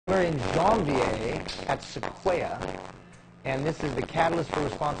We're in Janvier at Sequoia, and this is the Catalyst for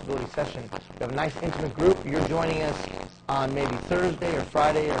Responsibility session. We have a nice intimate group. You're joining us on maybe Thursday or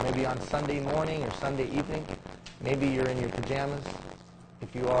Friday or maybe on Sunday morning or Sunday evening. Maybe you're in your pajamas.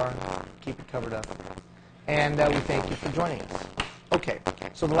 If you are, keep it covered up. And we thank you for joining us. Okay,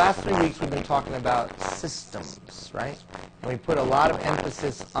 so the last 3 weeks we've been talking about systems, right? And we put a lot of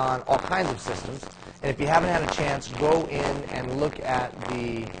emphasis on all kinds of systems. And if you haven't had a chance, go in and look at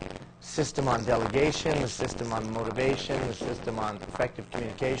the system on delegation, the system on motivation, the system on effective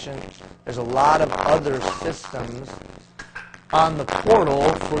communication. There's a lot of other systems on the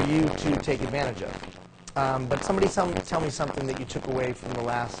portal for you to take advantage of. But somebody tell me something that you took away from the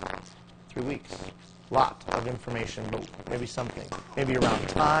last 3 weeks. Lot of information, but maybe something. Maybe around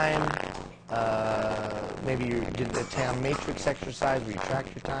time. Maybe you did the TAM matrix exercise where you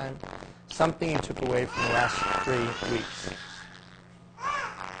tracked your time. Something you took away from the last 3 weeks.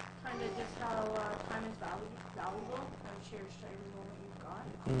 Kind of just how time is valuable and cherish every moment you've got.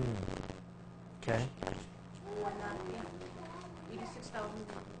 Okay. When that 86,000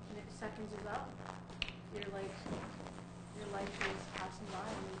 seconds is up, your life is passing by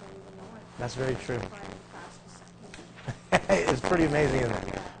and you don't even know it. That's very true. Flying the fastest second. It's pretty amazing, isn't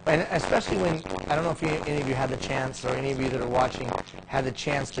it? And especially when, I don't know if any of you had the chance, or any of you that are watching, had the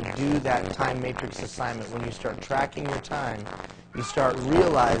chance to do that time matrix assignment. When you start tracking your time, you start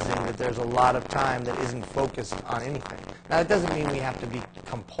realizing that there's a lot of time that isn't focused on anything. Now, that doesn't mean we have to be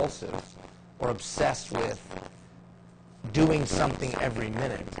compulsive or obsessed with doing something every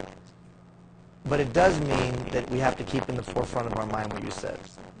minute. But it does mean that we have to keep in the forefront of our mind what you said.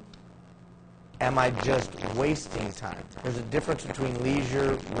 Am I just wasting time? There's a difference between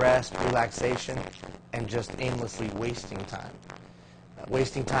leisure, rest, relaxation, and just aimlessly wasting time.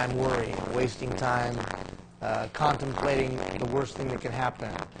 Wasting time worrying, wasting time contemplating the worst thing that can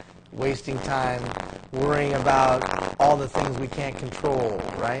happen, wasting time worrying about all the things we can't control,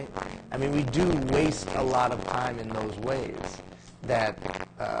 right? I mean, we do waste a lot of time in those ways that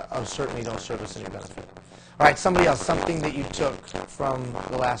certainly don't serve us any benefit. All right, somebody else, something that you took from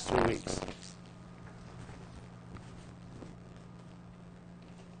the last 3 weeks.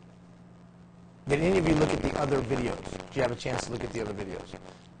 Did any of you look at the other videos? Did you have a chance to look at the other videos?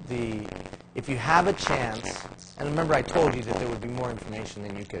 If you have a chance, and remember I told you that there would be more information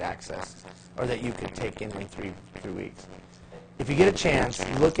than you could access, or that you could take in 3 weeks. If you get a chance,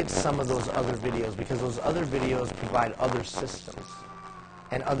 look at some of those other videos, because those other videos provide other systems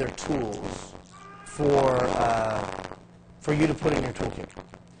and other tools for you to put in your toolkit.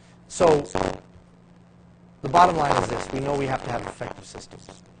 So the bottom line is this: we know we have to have effective systems.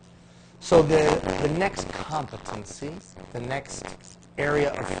 So the next competency, the next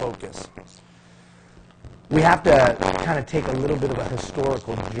area of focus, we have to kind of take a little bit of a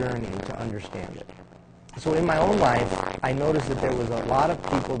historical journey to understand it. So in my own life, I noticed that there was a lot of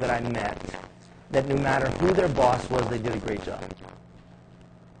people that I met that no matter who their boss was, they did a great job.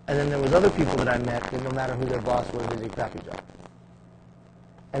 And then there was other people that I met that no matter who their boss was, they did a crappy job.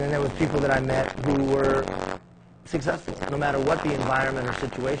 And then there was people that I met who were successful, no matter what the environment or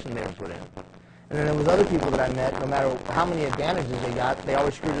situation they were put in. And then there was other people that I met, no matter how many advantages they got, they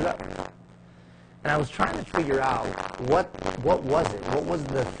always screwed it up. And I was trying to figure out what was it? What was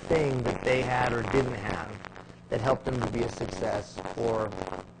the thing that they had or didn't have that helped them to be a success, or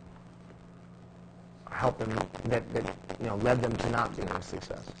helped them that led them to not being a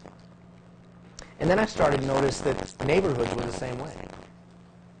success? And then I started to notice that neighborhoods were the same way.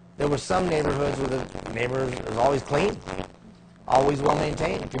 There were some neighborhoods where the neighborhood was always clean, always well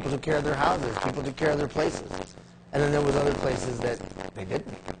maintained. People took care of their houses, people took care of their places. And then there was other places that they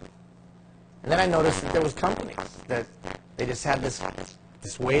didn't. And then I noticed that there was companies that they just had this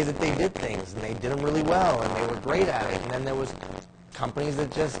way that they did things, and they did them really well, and they were great at it. And then there was companies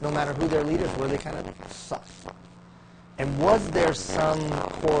that just, no matter who their leaders were, they kind of sucked. And was there some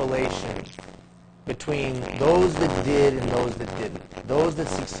correlation between those that did and those that didn't, those that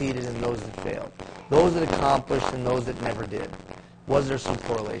succeeded and those that failed, those that accomplished and those that never did? Was there some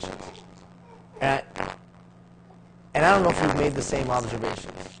correlation? And I don't know if you've made the same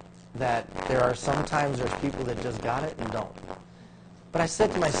observations, that there are sometimes there's people that just got it and don't. But I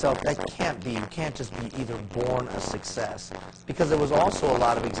said to myself, that can't be. You can't just be either born a success, because there was also a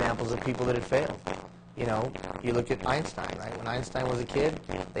lot of examples of people that had failed. You know, you look at Einstein, right? When Einstein was a kid,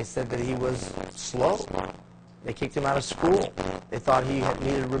 they said that he was slow. They kicked him out of school. They thought he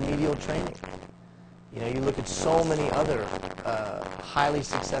needed remedial training. You know, you look at so many other highly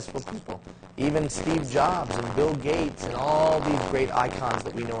successful people. Even Steve Jobs and Bill Gates and all these great icons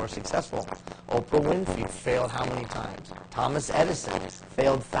that we know are successful. Oprah Winfrey failed how many times? Thomas Edison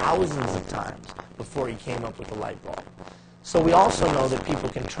failed thousands of times before he came up with the light bulb. So we also know that people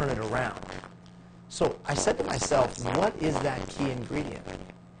can turn it around. So I said to myself, what is that key ingredient?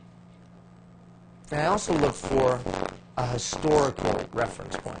 And I also looked for a historical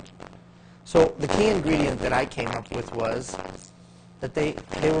reference point. So the key ingredient that I came up with was that they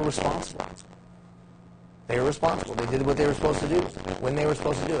were responsible. They were responsible. They did what they were supposed to do when they were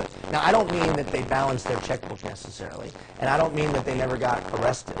supposed to do it. Now, I don't mean that they balanced their checkbook necessarily, and I don't mean that they never got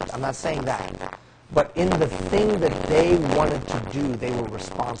arrested. I'm not saying that. But in the thing that they wanted to do, they were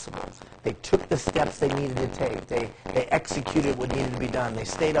responsible. They took the steps they needed to take. They executed what needed to be done. They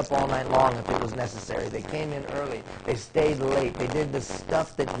stayed up all night long if it was necessary. They came in early. They stayed late. They did the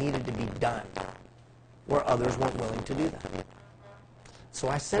stuff that needed to be done where others weren't willing to do that. So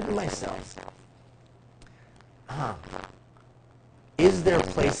I said to myself, is there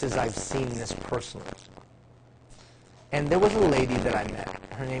places I've seen this personally? And there was a lady that I met.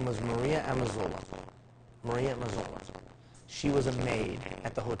 Her name was Maria Amazola. Maria Amazola. She was a maid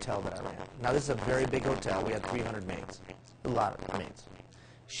at the hotel that I ran. Now, this is a very big hotel. We had 300 maids. A lot of maids.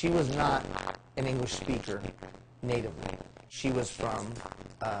 She was not an English speaker natively. She was from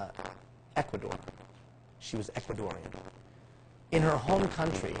Ecuador. She was Ecuadorian. In her home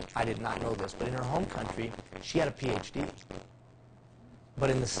country, I did not know this, but in her home country, she had a PhD. But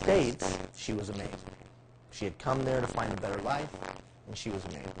in the States, she was a maid. She had come there to find a better life, and she was a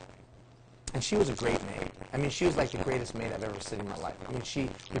maid. And she was a great maid. I mean, she was like the greatest maid I've ever seen in my life. I mean,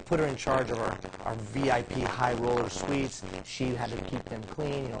 we put her in charge of our VIP high roller suites. She had to keep them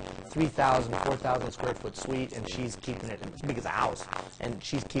clean, 3,000, 4,000 square foot suite, and she's keeping it as big as a house, and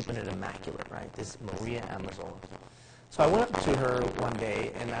she's keeping it immaculate, right? This Maria Amazola. So I went up to her one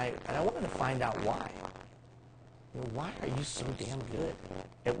day, and I wanted to find out why. Why are you so damn good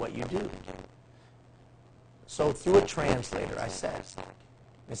at what you do? So through a translator, I said,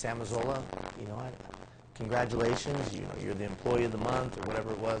 Miss Amazola, congratulations, you're the employee of the month or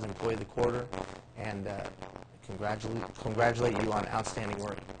whatever it was, employee of the quarter, and congratulate you on outstanding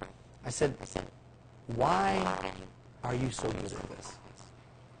work. I said, why are you so good at this?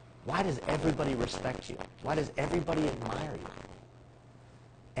 Why does everybody respect you? Why does everybody admire you?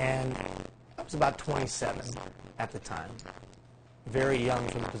 And I was about 27 at the time, very young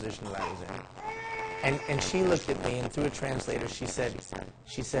from the position that I was in. And she looked at me, and through a translator, she said,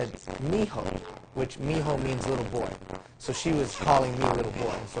 mijo, which mijo means little boy. So she was calling me little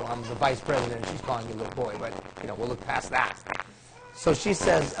boy. So I'm the vice president, and she's calling me little boy, but, we'll look past that. So she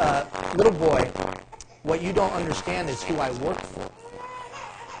says, little boy, what you don't understand is who I work for.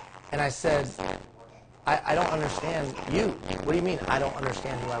 And I said, I don't understand you. What do you mean, I don't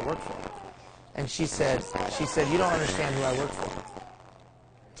understand who I work for? And she said, you don't understand who I work for.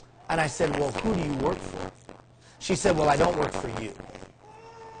 And I said, well, who do you work for? She said, well, I don't work for you.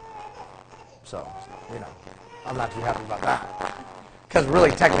 So, I'm not too happy about that. Because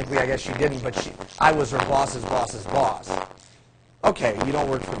really, technically, I guess she didn't, but I was her boss's boss's boss. Okay, you don't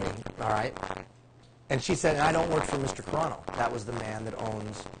work for me, all right? And she said, I don't work for Mr. Carano. That was the man that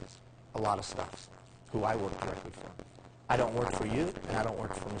owns a lot of stuff, who I work directly for. I don't work for you, and I don't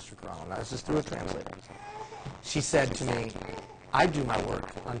work for Mr. Carano. Now, this is through a translator. She said to me, I do my work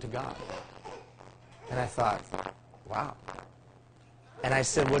unto God. And I thought, wow. And I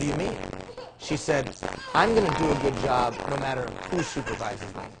said, what do you mean? She said, I'm going to do a good job no matter who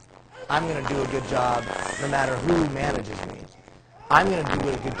supervises me. I'm going to do a good job no matter who manages me. I'm going to do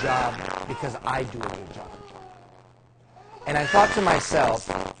a good job because I do a good job. And I thought to myself,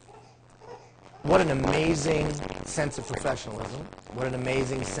 what an amazing sense of professionalism. What an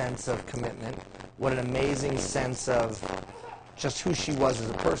amazing sense of commitment. What an amazing sense of just who she was as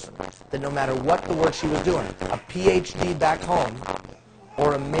a person. That no matter what the work she was doing, a PhD back home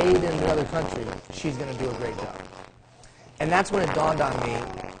or a maid in another country, she's going to do a great job. And that's when it dawned on me,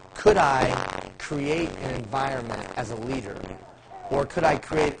 could I create an environment as a leader, or could I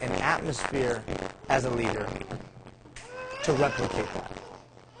create an atmosphere as a leader to replicate that?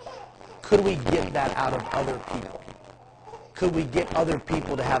 Could we get that out of other people? Could we get other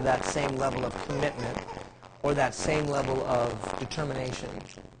people to have that same level of commitment or that same level of determination?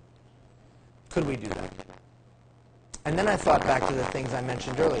 Could we do that? And then I thought back to the things I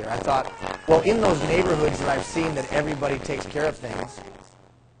mentioned earlier. I thought, well, in those neighborhoods that I've seen that everybody takes care of things,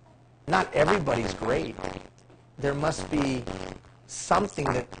 not everybody's great. There must be something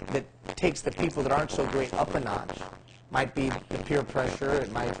that takes the people that aren't so great up a notch. Might be the peer pressure.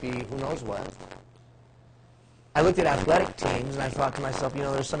 It might be who knows what. I looked at athletic teams and I thought to myself, you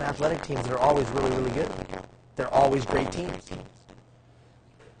know, there's some athletic teams that are always really, really good. They're always great teams.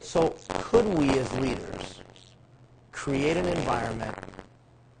 So could we as leaders create an environment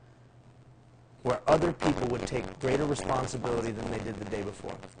where other people would take greater responsibility than they did the day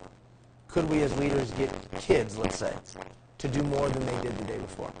before? Could we as leaders get kids, let's say, to do more than they did the day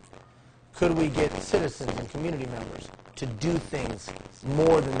before? Could we get citizens and community members to do things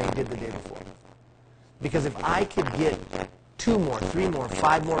more than they did the day before? Because if I could get 2 more, 3 more,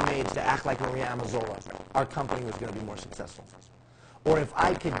 5 more maids to act like Maria Amazola, our company was going to be more successful. Or if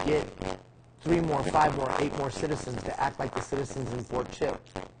I could get 3 more, 5 more, 8 more citizens to act like the citizens in Fort Chip.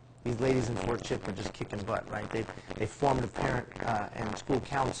 These ladies in Fort Chip are just kicking butt, right? They formed a parent and school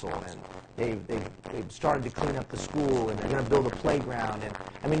council, and they've started to clean up the school, and they're going to build a playground. And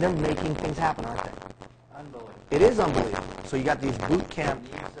I mean, they're making things happen, aren't they? Unbelievable. It is unbelievable. So you got these boot camp.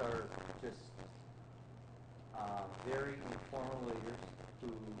 And these are just very informal leaders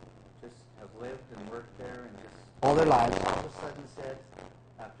who just have lived and worked there and just All their lives. all of a sudden said,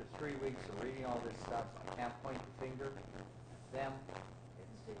 after 3 weeks of reading all this stuff, I can't point the finger at them.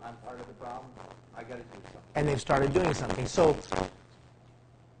 I'm part of the problem. I got to do something. And they've started doing something. So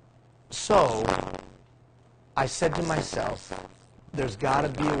I said to myself, there's got to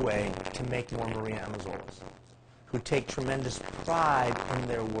be a way to make more Maria Amazolas who take tremendous pride in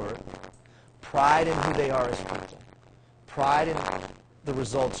their work, pride in who they are as people, pride in the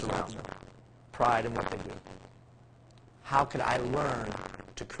results around them, pride in what they do. How could I learn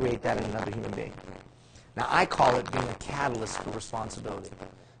to create that in another human being? Now, I call it being a catalyst for responsibility.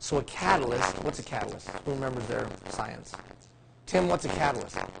 So a catalyst, what's a catalyst? Who remembers their science? Tim, what's a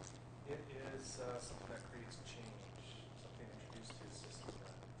catalyst? It is something that creates change, something introduced to a system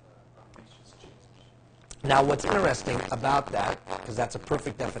that unleashes change. Now, what's interesting about that, because that's a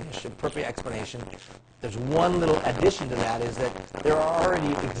perfect definition, perfect explanation, there's one little addition to that, is that there are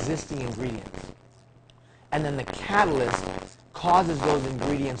already existing ingredients. And then the catalyst causes those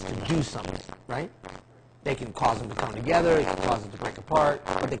ingredients to do something, right? They can cause them to come together, it can cause them to break apart,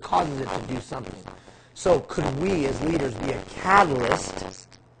 but it causes it to do something. So could we as leaders be a catalyst,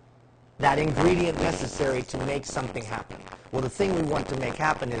 that ingredient necessary to make something happen? Well, the thing we want to make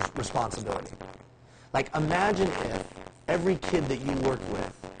happen is responsibility. Like, imagine if every kid that you work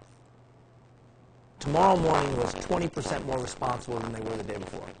with tomorrow morning was 20% more responsible than they were the day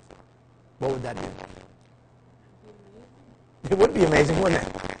before. What would that do? It would be amazing, wouldn't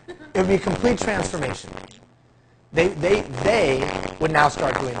it? It would be a complete transformation. They would now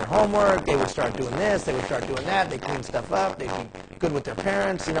start doing their homework. They would start doing this. They would start doing that. They'd clean stuff up. They'd be good with their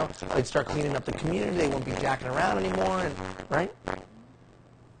parents. You know, they'd start cleaning up the community. They wouldn't be jacking around anymore. And right?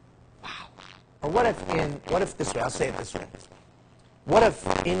 Wow. Or what if this way? I'll say it this way. What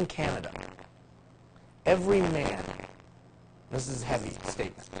if in Canada, every man? This is a heavy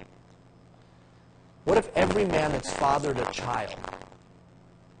statement. What if every man that's fathered a child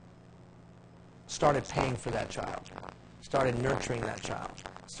started paying for that child, started nurturing that child,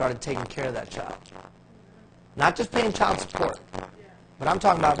 started taking care of that child? Not just paying child support, but I'm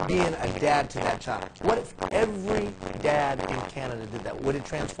talking about being a dad to that child. What if every dad in Canada did that? Would it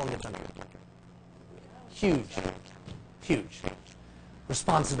transform the country? Huge. Huge.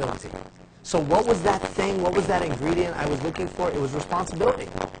 Responsibility. So what was that thing? What was that ingredient I was looking for? It was responsibility.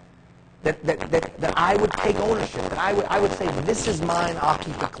 That I would take ownership, that I would say, this is mine, I'll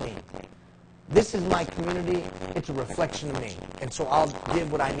keep it clean. This is my community, it's a reflection of me. And so I'll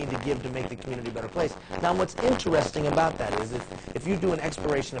give what I need to give to make the community a better place. Now, what's interesting about that is if you do an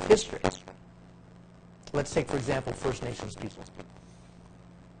exploration of history, let's take, for example, First Nations people.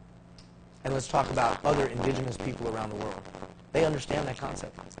 And let's talk about other indigenous people around the world. They understand that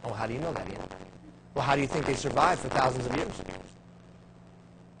concept. Oh, how do you know that, Ian? Well, how do you think they survived for thousands of years?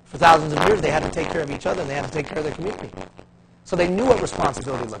 For thousands of years, they had to take care of each other, and they had to take care of their community. So they knew what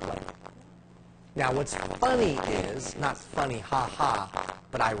responsibility looked like. Now, what's funny is, not funny, ha-ha,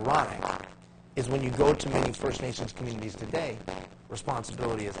 but ironic, is when you go to many First Nations communities today,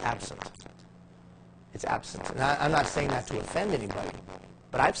 responsibility is absent. It's absent. And I'm not saying that to offend anybody,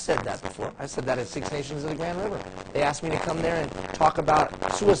 but I've said that before. I said that at Six Nations of the Grand River. They asked me to come there and talk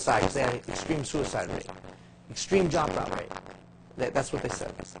about suicide. They had an extreme suicide rate, extreme dropout rate. That's what they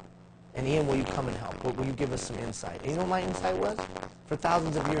said. And Ian, will you come and help? Will you give us some insight? And you know what my insight was? For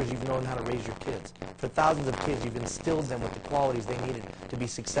thousands of years, you've known how to raise your kids. For thousands of kids, you've instilled them with the qualities they needed to be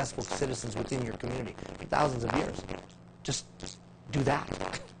successful citizens within your community. For thousands of years. Just do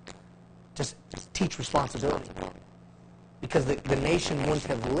that. Just teach responsibility. Because the nation wouldn't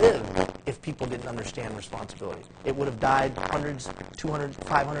have lived if people didn't understand responsibility. It would have died hundreds, 200,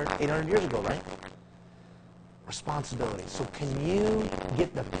 500, 800 years ago, right? Responsibility. So can you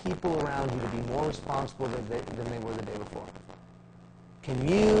get the people around you to be more responsible than they were the day before? Can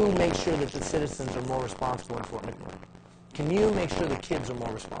you make sure that the citizens are more responsible in Fort McMurray? Can you make sure the kids are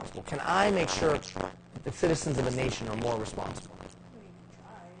more responsible? Can I make sure that the citizens of a nation are more responsible? We can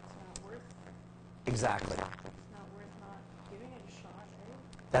try. It's not worth. Exactly. It's not worth not giving it a shot,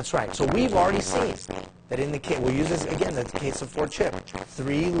 right? That's right. So we've already seen that in the case, we'll use this again, the case of Fort Chip.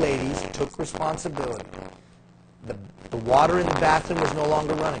 3 ladies took responsibility. The water in the bathroom was no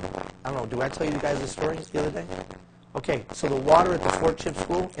longer running. I don't know, do I tell you guys the story the other day? Okay, so the water at the Fort Chip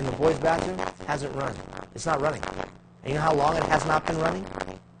school in the boys' bathroom hasn't run. It's not running. And you know how long it has not been running?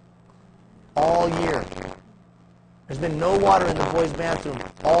 All year. There's been no water in the boys' bathroom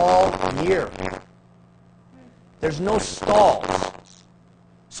all year. There's no stalls.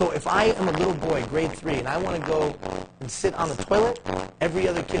 So if I am a little boy, grade 3, and I want to go and sit on the toilet, every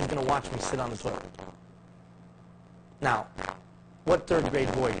other kid's going to watch me sit on the toilet. Now, what 3rd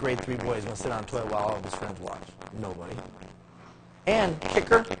grade boy, grade 3 boy is going to sit on the toilet while all of his friends watch? Nobody. And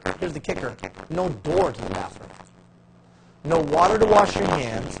kicker, here's the kicker, no door to the bathroom. No water to wash your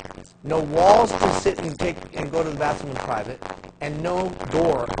hands, no walls to sit and go to the bathroom in private, and no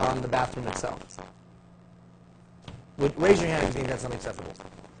door on the bathroom itself. Raise your hand if you think that's unacceptable.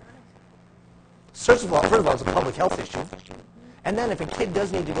 First of all, it's a public health issue. And then if a kid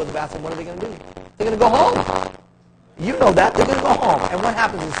does need to go to the bathroom, what are they going to do? They're going to go home. You know that. They're going to go home. And what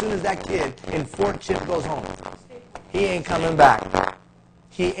happens as soon as that kid in Fort Chip goes home? He ain't coming back.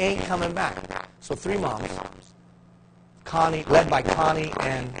 He ain't coming back. So 3 moms, Connie, led by Connie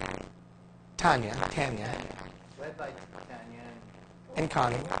and Tanya, Led by Tanya and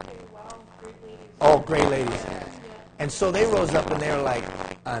Connie. Okay, wow, great ladies. Oh, great ladies. Yeah. And so they rose up and they were like,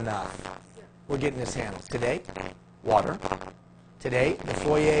 enough. We're getting this handled. Today, water. Today, the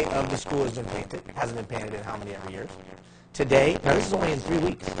foyer of the school has been painted. Hasn't been painted in how many ever years. Today, now this is only in 3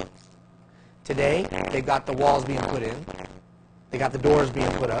 weeks. Today, they've got the walls being put in. They got the doors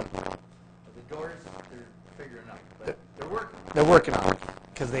being put up. the doors, they're figuring out, but they're working. They're working on it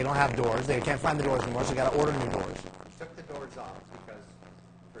because they don't have doors. They can't find the doors anymore, so they got to order new doors. Took the doors off because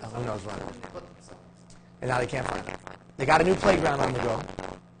for Who some knows reason why. they put themselves. And now they can't find it. They got a new playground on the go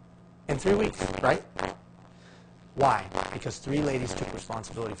in 3 weeks, right? Why? Because 3 ladies took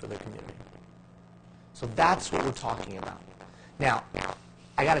responsibility for their community. So that's what we're talking about. Now,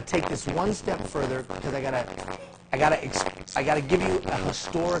 I got to take this one step further because I got to give you a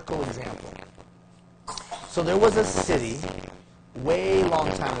historical example. So there was a city way long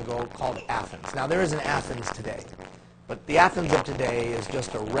time ago called Athens. Now there is an Athens today, but the Athens of today is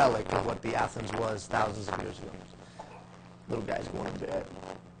just a relic of what the Athens was thousands of years ago. Little guy's going to bed.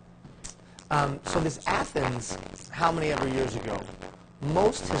 So this Athens, how many ever years ago,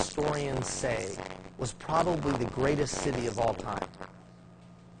 most historians say was probably the greatest city of all time.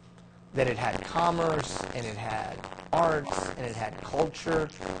 That it had commerce, and it had arts, and it had culture,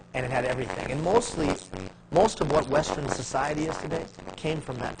 and it had everything. And most of what Western society is today came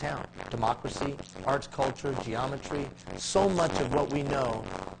from that town. Democracy, arts, culture, geometry, so much of what we know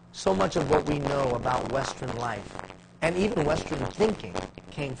about Western life, and even Western thinking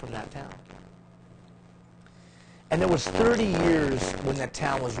came from that town. And there was 30 years when that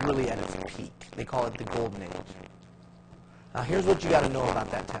town was really at its peak. They call it the Golden Age. Now here's what you got to know about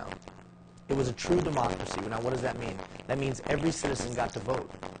that town. It was a true democracy. Now what does that mean? That means every citizen got to vote.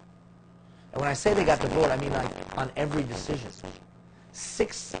 And when I say they got to vote, I mean like on every decision.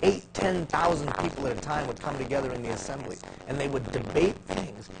 6, 8, 10,000 people at a time would come together in the assembly, and they would debate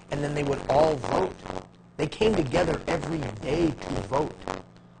things, and then they would all vote. They came together every day to vote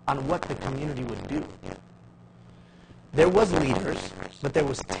on what the community would do. There was leaders, but there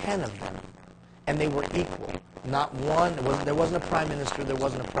was 10 of them, and they were equal. Not one, there wasn't a prime minister, there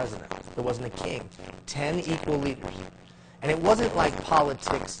wasn't a president, there wasn't a king. 10 equal leaders. And it wasn't like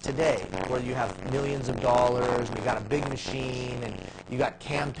politics today, where you have millions of dollars, and you got a big machine, and you got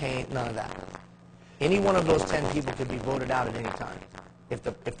campaign, none of that. Any one of those 10 people could be voted out at any time, if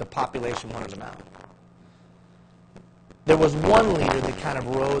the population wanted them out. There was one leader that kind of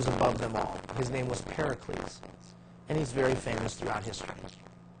rose above them all. His name was Pericles. And he's very famous throughout history.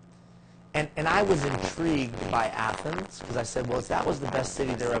 And I was intrigued by Athens, because I said, well, if that was the best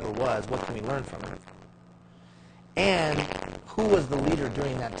city there ever was, what can we learn from it? And who was the leader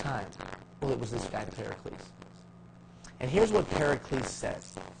during that time? Well, it was this guy, Pericles. And here's what Pericles said.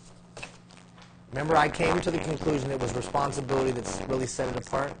 Remember, I came to the conclusion it was responsibility that really set it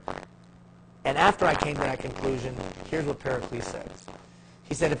apart? And after I came to that conclusion, here's what Pericles said.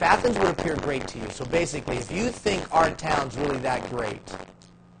 He said, if Athens would appear great to you, so basically, if you think our town's really that great,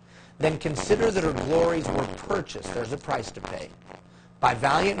 then consider that her glories were purchased, there's a price to pay, by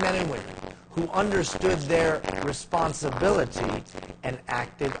valiant men and women who understood their responsibility and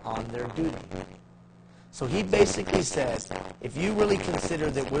acted on their duty. So he basically said, if you really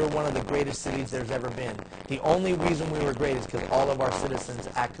consider that we're one of the greatest cities there's ever been, the only reason we were great is because all of our citizens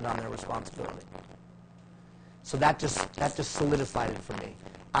acted on their responsibility. So that just solidified it for me.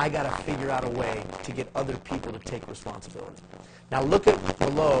 I got to figure out a way to get other people to take responsibility. Now look at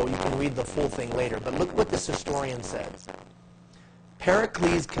below, you can read the full thing later, but look what this historian says.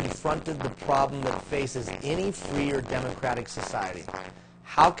 Pericles confronted the problem that faces any free or democratic society.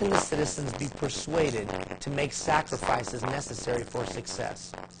 How can the citizens be persuaded to make sacrifices necessary for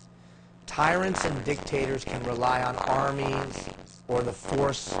success? Tyrants and dictators can rely on armies or the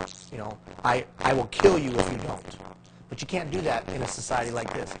force, I will kill you if you don't. But you can't do that in a society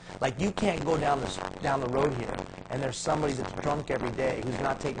like this. Like, you can't go down the road here and there's somebody that's drunk every day who's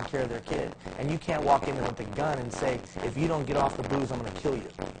not taking care of their kid, and you can't walk in there with a gun and say, if you don't get off the booze, I'm going to kill you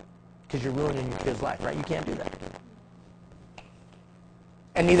because you're ruining your kid's life, right? You can't do that.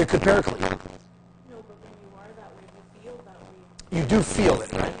 And neither could Pericles. No, but when you are that way, you feel that way. You do feel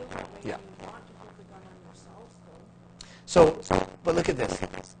it, right? You feel that way. Yeah. You want to put the gun on yourself, though. So, but look at this.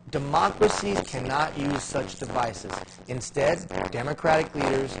 Democracies cannot use such devices. Instead, democratic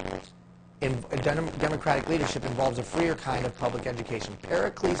leadership involves a freer kind of public education.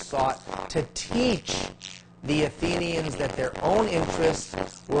 Pericles sought to teach the Athenians that their own interests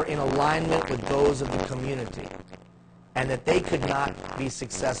were in alignment with those of the community, and that they could not be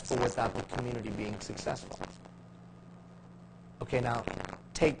successful without the community being successful. Okay, now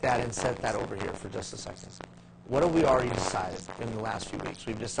take that and set that over here for just a second. What have we already decided in the last few weeks?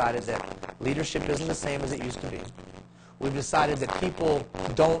 We've decided that leadership isn't the same as it used to be. We've decided that people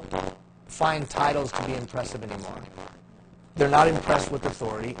don't find titles to be impressive anymore. They're not impressed with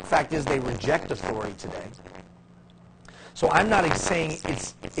authority. Fact is, they reject authority today. So I'm not saying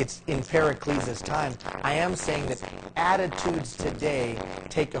it's in Pericles' time. I am saying that attitudes today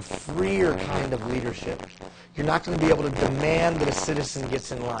take a freer kind of leadership. You're not going to be able to demand that a citizen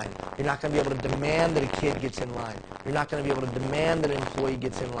gets in line. You're not going to be able to demand that a kid gets in line. You're not going to be able to demand that an employee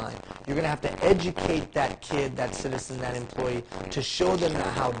gets in line. You're going to have to educate that kid, that citizen, that employee to show them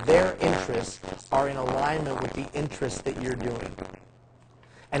how their interests are in alignment with the interests that you're doing.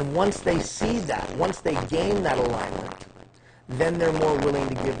 And once they see that, once they gain that alignment, then they're more willing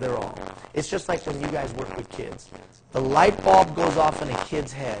to give their all. It's just like when you guys work with kids. The light bulb goes off in a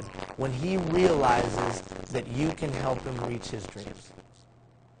kid's head when he realizes that you can help him reach his dreams.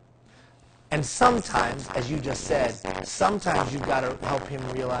 And sometimes, as you just said, sometimes you've got to help him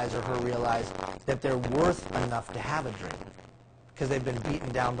realize or her realize that they're worth enough to have a dream because they've been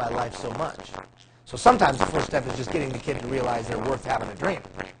beaten down by life so much. So sometimes the first step is just getting the kid to realize they're worth having a dream.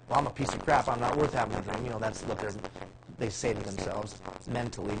 Well, I'm a piece of crap. I'm not worth having a dream. That's what they say to themselves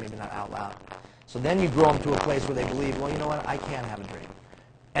mentally, maybe not out loud. So then you grow them to a place where they believe, well, you know what, I can have a dream.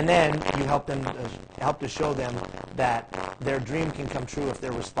 And then you help to show them that their dream can come true if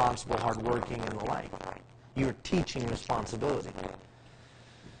they're responsible, hardworking, and the like. You're teaching responsibility.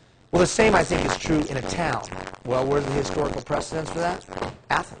 Well, the same, I think, is true in a town. Well, where's the historical precedence for that?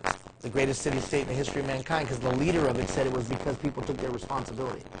 Athens, the greatest city-state in the history of mankind, because the leader of it said it was because people took their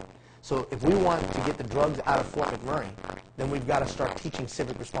responsibility. So if we want to get the drugs out of Fort McMurray, then we've got to start teaching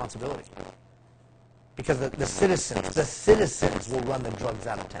civic responsibility. Because the citizens will run the drugs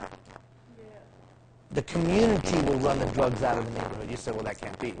out of town. The community will run the drugs out of the neighborhood. You say, well, that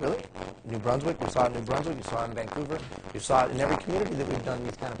can't be. Really? New Brunswick, we saw it in New Brunswick, you saw it in Vancouver, you saw it in every community that we've done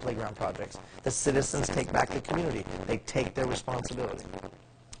these kind of playground projects. The citizens take back the community. They take their responsibility.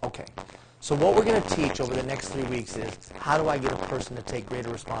 Okay. So what we're going to teach over the next 3 weeks is, how do I get a person to take greater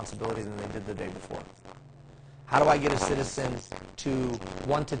responsibility than they did the day before? How do I get a citizen to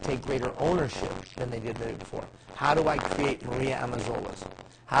want to take greater ownership than they did the day before? How do I create Maria Amazolas?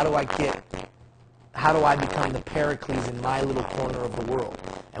 How do I become the Pericles in my little corner of the world?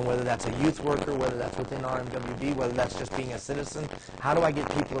 And whether that's a youth worker, whether that's within RMWB, whether that's just being a citizen, how do I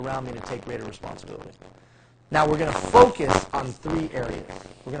get people around me to take greater responsibility? Now, we're going to focus on 3 areas.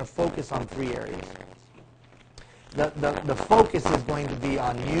 We're going to focus on 3 areas. The focus is going to be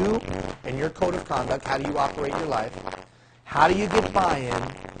on you and your code of conduct. How do you operate your life? How do you get buy-in?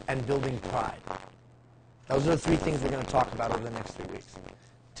 And building pride. Those are the 3 things we're going to talk about over the next 3 weeks.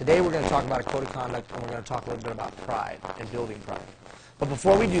 Today we're going to talk about a code of conduct, and we're going to talk a little bit about pride and building pride. But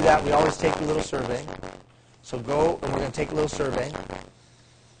before we do that, we always take a little survey. So go, and we're going to take a little survey.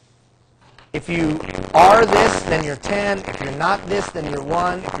 If you are this, then you're 10. If you're not this, then you're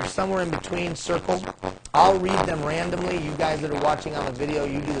 1. If you're somewhere in between, circle. I'll read them randomly. You guys that are watching on the video,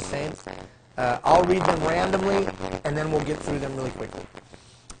 you do the same. I'll read them randomly, and then we'll get through them really quickly.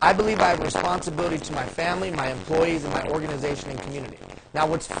 I believe I have a responsibility to my family, my employees, and my organization and community. Now,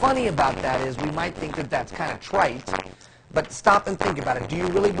 what's funny about that is we might think that that's kind of trite, but stop and think about it. Do you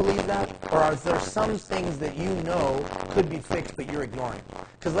really believe that? Or are there some things that you know could be fixed, but you're ignoring?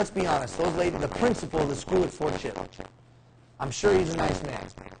 Because let's be honest, those ladies, the principal of the school at Fort Chip, I'm sure he's a nice man,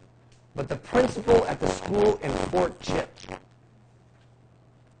 but the principal at the school in Fort Chip,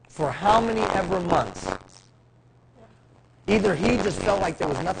 for how many ever months, either he just felt like there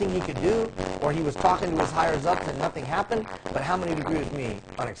was nothing he could do, or he was talking to his higher ups and nothing happened, but how many would agree with me?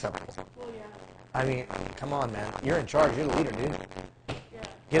 Unacceptable. Well, yeah. I mean, come on, man. You're in charge. You're the leader, dude. Yeah.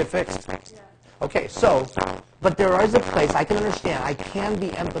 Get it fixed. Yeah. Okay, so, but there is a place, I can understand, I can be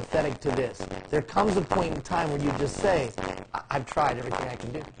empathetic to this. There comes a point in time where you just say, I've tried everything I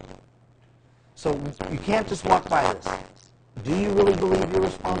can do. So you can't just walk by this. Do you really believe you're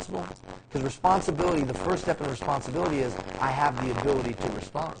responsible? Because responsibility, the first step in responsibility is, I have the ability to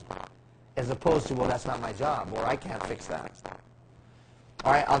respond. As opposed to, well, that's not my job, or I can't fix that.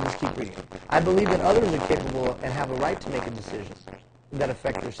 All right, I'll just keep reading. I believe that others are capable and have a right to make a decision that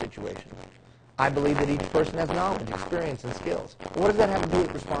affect their situation. I believe that each person has knowledge, experience, and skills. What does that have to do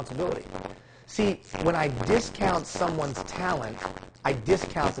with responsibility? See, when I discount someone's talent, I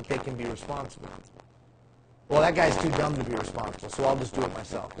discount that they can be responsible. Well, that guy's too dumb to be responsible, so I'll just do it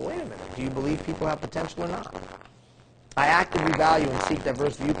myself. Well, wait a minute. Do you believe people have potential or not? I actively value and seek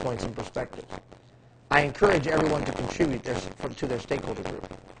diverse viewpoints and perspectives. I encourage everyone to contribute to their stakeholder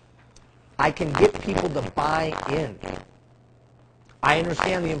group. I can get people to buy in. I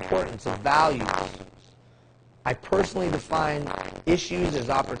understand the importance of values. I personally define issues as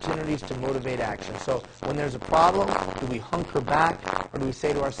opportunities to motivate action. So when there's a problem, do we hunker back, or do we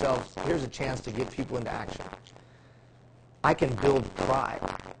say to ourselves, here's a chance to get people into action? I can build pride.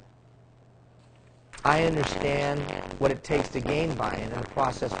 I understand what it takes to gain buy-in and the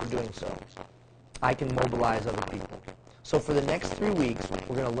process for doing so. I can mobilize other people. So for the next 3 weeks,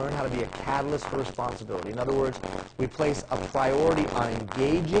 we're going to learn how to be a catalyst for responsibility. In other words, we place a priority on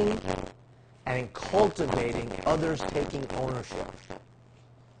engaging and in cultivating others taking ownership.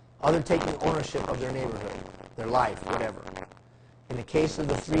 Others taking ownership of their neighborhood, their life, whatever. In the case of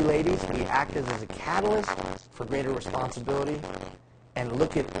the 3 ladies, we acted as a catalyst for greater responsibility, and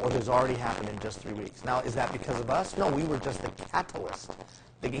look at what has already happened in just 3 weeks. Now, is that because of us? No, we were just the catalyst.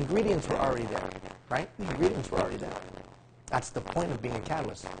 The ingredients were already there, right? The ingredients were already there. That's the point of being a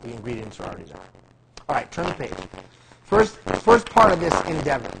catalyst. The ingredients are already there. All right, turn the page. First part of this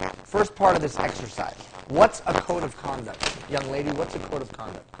endeavor, first part of this exercise. What's a code of conduct? Young lady, what's a code of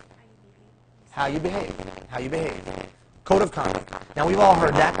conduct? How you behave. How you behave. Code of conduct. Now, we've all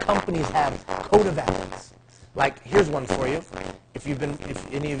heard that. Companies have code of ethics. Like, here's one for you. If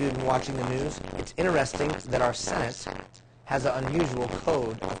any of you have been watching the news, it's interesting that our Senate has an unusual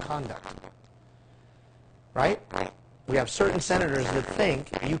code of conduct. Right? We have certain senators that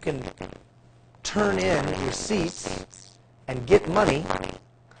think you can turn in receipts and get money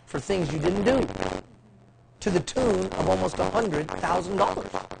for things you didn't do, to the tune of almost $100,000. Capital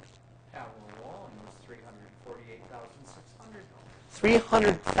loan was $348,600.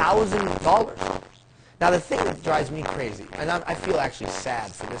 $300,000. Now, the thing that drives me crazy, and I feel actually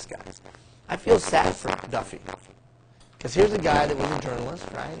sad for this guy. I feel sad for Duffy. Because here's a guy that was a journalist,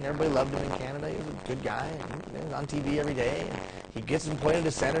 right? And everybody loved him in Canada. He was a good guy. And he was on TV every day. And he gets appointed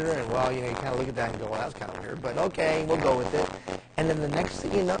to senator. And, well, you kind of look at that and go, well, that's kind of weird. But, okay, we'll go with it. And then the next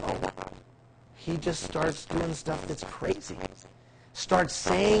thing you know, he just starts doing stuff that's crazy. Starts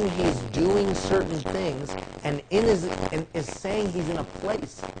saying he's doing certain things and is saying he's in a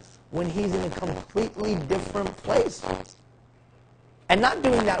place when he's in a completely different place. And not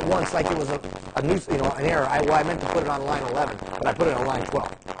doing that once like it was a news, an error. I meant to put it on line 11, but I put it on line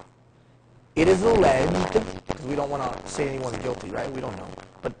 12. It is alleged, because we don't want to say anyone's guilty, right? We don't know.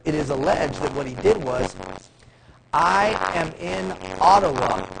 But it is alleged that what he did was, I am in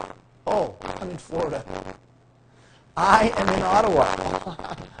Ottawa. Oh, I'm in Florida. I am in Ottawa.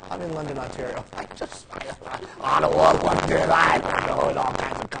 I'm in London, Ontario. Ottawa, what did I know? It all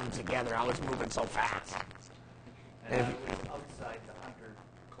kinds of comes together. I was moving so fast. And I was outside the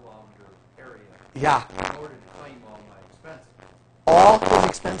 100-kilometer area. Yeah. In order to claim all my expenses. All his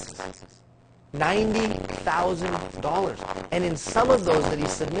expenses. $90,000. And in some of those that he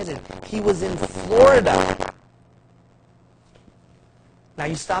submitted, he was in Florida. Now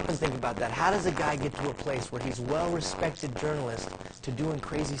you stop and think about that. How does a guy get to a place where he's a well-respected journalist to doing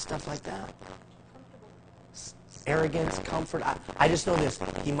crazy stuff like that? Arrogance, comfort. I just know this.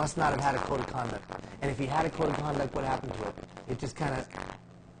 He must not have had a code of conduct. And if he had a code of conduct, what happened to it? It just kind of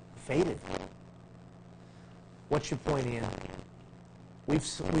faded. What's your point, Ian?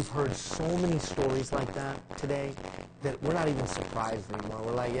 We've heard so many stories like that today that we're not even surprised anymore.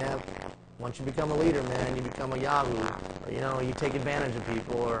 We're like, yeah, once you become a leader, man, you become a Yahoo, or you take advantage of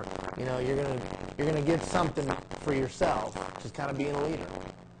people, or you're gonna get something for yourself, just kind of being a leader.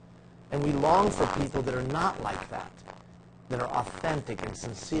 And we long for people that are not like that are authentic and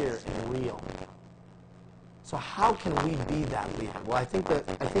sincere and real. So how can we be that leader? Well, I think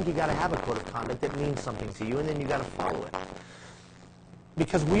you got to have a code of conduct that means something to you, and then you got to follow it.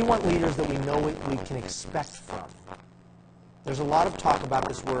 Because we want leaders that we know what we can expect from. There's a lot of talk about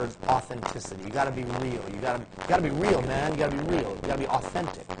this word authenticity. You got to be real. You got to be real, man. You got to be real. You got to be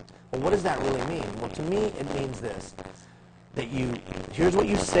authentic. Well, what does that really mean? Well, to me, it means this: that here's what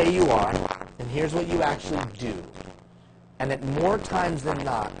you say you are, and here's what you actually do. And that more times than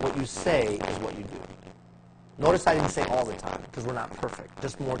not, what you say is what you do. Notice I didn't say all the time, because we're not perfect.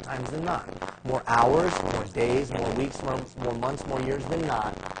 Just more times than not. More hours, more days, more weeks, more months, more years than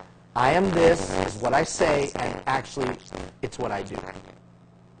not. I am this, is what I say, and actually, it's what I do.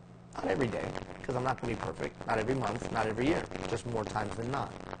 Not every day, because I'm not going to be perfect. Not every month, not every year. Just more times than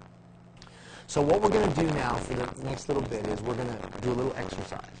not. So what we're going to do now for the next little bit is we're going to do a little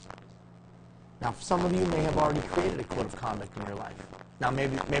exercise. Now, some of you may have already created a code of conduct in your life. Now,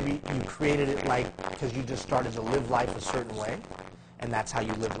 maybe you created it because you just started to live life a certain way, and that's how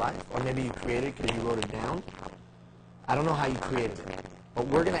you live life. Or maybe you created it because you wrote it down. I don't know how you created it, but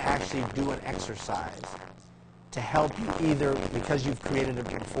we're going to actually do an exercise to help you either, because you've created it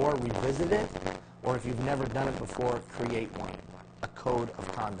before, revisit it, or if you've never done it before, create one, a code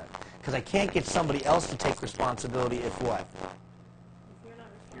of conduct. Because I can't get somebody else to take responsibility if what?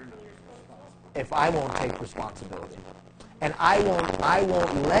 If I won't take responsibility. And I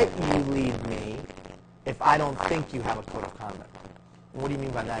won't let you lead me if I don't think you have a code of conduct. What do you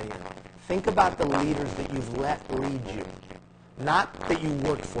mean by that, Ian? Think about the leaders that you've let lead you. Not that you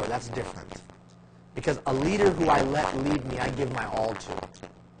work for. That's different. Because a leader who I let lead me, I give my all to.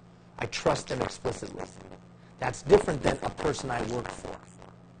 I trust them explicitly. That's different than a person I work for.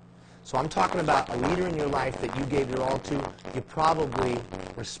 So I'm talking about a leader in your life that you gave your all to. You probably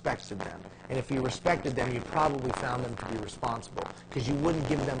respected them. And if you respected them, you probably found them to be responsible, because you wouldn't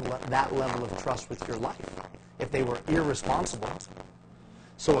give them that level of trust with your life if they were irresponsible.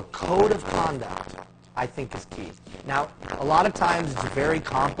 So a code of conduct, I think, is key. Now, a lot of times it's very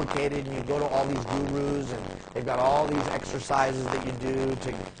complicated, and you go to all these gurus, and they've got all these exercises that you do.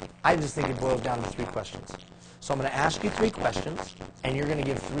 I just think it boils down to 3 questions. So I'm going to ask you 3 questions, and you're going to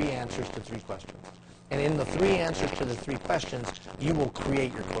give 3 answers to 3 questions. And in the 3 answers to the 3 questions, you will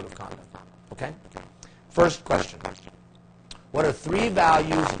create your code of conduct. Okay? First question. What are 3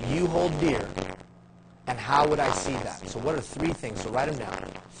 values you hold dear, and how would I see that? So what are 3 things? So write them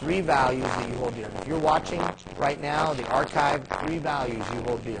down. 3 values that you hold dear. And if you're watching right now, the archive, 3 values you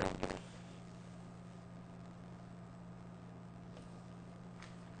hold dear.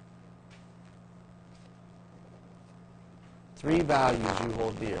 Three values you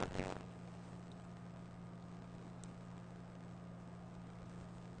hold dear.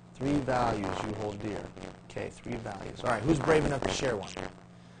 Three values you hold dear. Okay, 3 values. All right, who's brave enough to share one?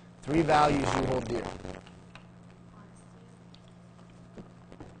 3 values you hold dear.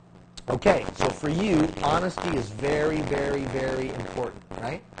 Okay, so for you, honesty is very, very, very important,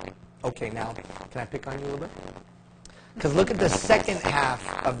 right? Okay, now, can I pick on you a little bit? Because look at the second half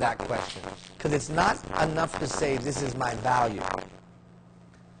of that question. Because it's not enough to say, this is my value.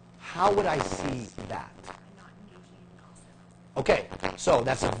 How would I see that? Okay, so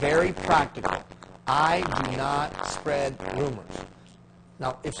that's a very practical. I do not spread rumors.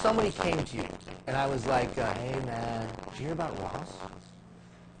 Now, if somebody came to you and I was like, hey man, did you hear about Ross?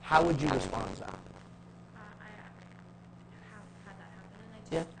 How would you respond to that? I have had that happen, and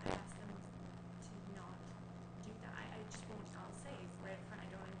I Yeah. asked them to not do that. I just won't. I'll say right up front,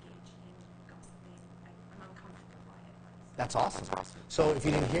 I don't engage in gossiping. I'm uncomfortable by it. That's awesome. So if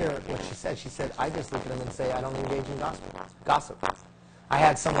you didn't hear what she said, I just look at them and say, I don't engage in gossip. I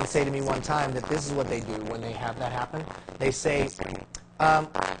had someone say to me one time that this is what they do when they have that happen. They say,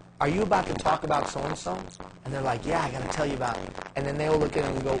 are you about to talk about so-and-so? And they're like, yeah, I got to tell you about it. And then they'll look at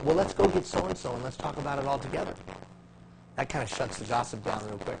it and go, well, let's go get so-and-so and let's talk about it all together. That kind of shuts the gossip down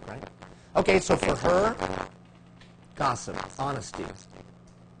real quick, right? Okay, so for her, gossip, honesty.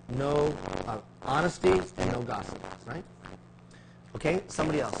 No honesty and no gossip, right? Okay?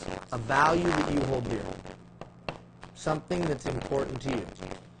 Somebody else. A value that you hold dear. Something that's important to you.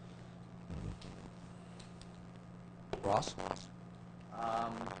 Ross?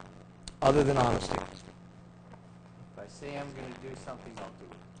 Other than honesty. If I say I'm going to do something, I'll do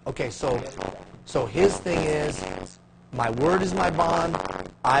it. Okay, so his thing is, my word is my bond.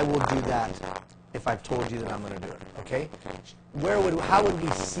 I will do that if I've told you that I'm going to do it. Okay? How would we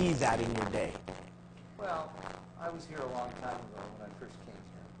see that in your day? Well, I was here a long time ago when I first came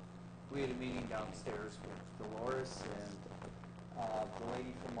here. We had a meeting downstairs with Dolores and the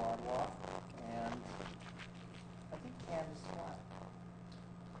lady from Ottawa, and I think Candace Black.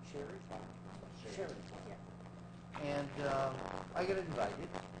 Sherry. And I got invited,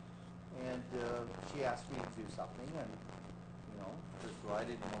 and she asked me to do something, and, first of all, I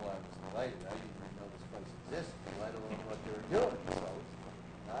didn't know I was invited. I didn't even know this place existed, let alone what they were doing. So,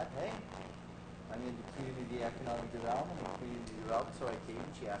 hey, I'm into community economic development and community development, so I came,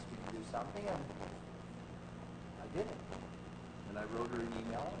 and she asked me to do something, and I did it. And I wrote her an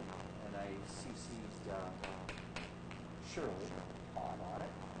email, and I CC'd Shirley on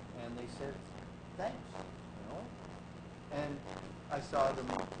it, and they said, thanks, And I saw them,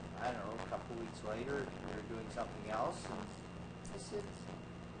 I don't know, a couple of weeks later, they were doing something else, and I said,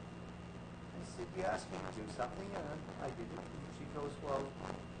 you asked me to do something, and I did it. And she goes, well,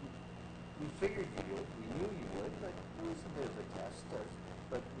 we figured you would, we knew you would, but it was a bit of a test.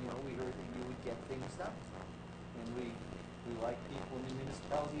 But, we heard that you would get things done. And we like people in the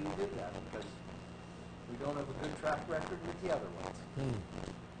municipality who do that, because we don't have a good track record with the other ones.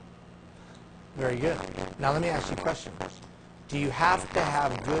 Very good. Now let me ask you a question. Do you have to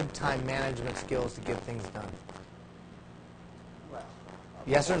have good time management skills to get things done? Well,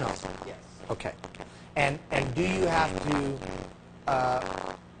 yes or no? Yes. Okay. And do you have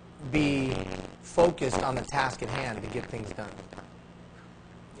to be focused on the task at hand to get things done?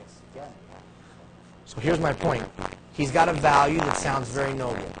 Yes, again. So here's my point. He's got a value that sounds very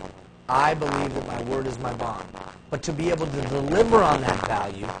noble. I believe that my word is my bond. But to be able to deliver on that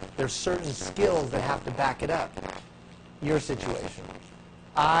value, there's certain skills that have to back it up. Your situation.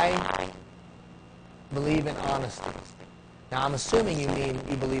 I believe in honesty. Now, I'm assuming you mean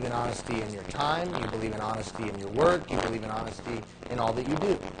you believe in honesty in your time, you believe in honesty in your work, you believe in honesty in all that you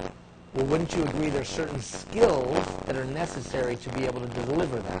do. Well, wouldn't you agree there's certain skills that are necessary to be able to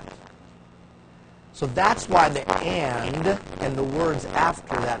deliver that? So that's why the and the words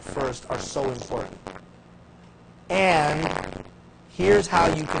after that first are so important. And here's how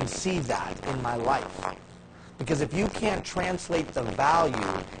you can see that in my life. Because if you can't translate the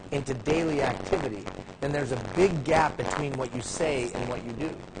value into daily activity, then there's a big gap between what you say and what you do.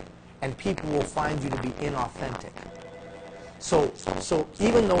 And people will find you to be inauthentic. So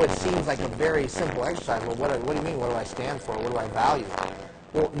even though it seems like a very simple exercise, well, what do you mean? What do I stand for? What do I value?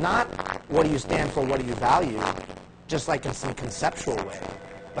 Well, not what do you stand for, what do you value, just like in some conceptual way.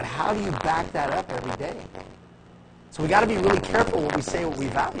 But how do you back that up every day? So we got to be really careful what we say, what we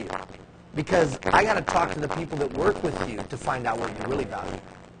value. Because I got to talk to the people that work with you to find out what you really value.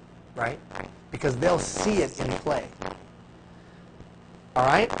 Right? Because they'll see it in play. All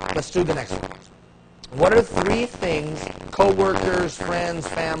right? Let's do the next one. What are 3 things coworkers, friends,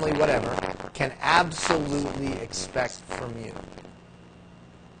 family, whatever, can absolutely expect from you?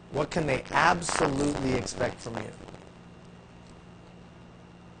 What can they absolutely expect from you?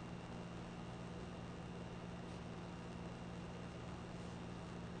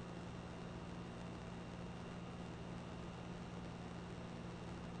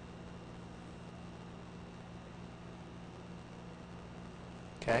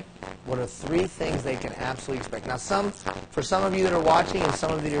 Okay? What are 3 things they can absolutely expect? Now, for some of you that are watching and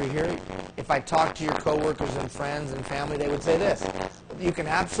some of you that are here, if I talk to your coworkers and friends and family, they would say this. You can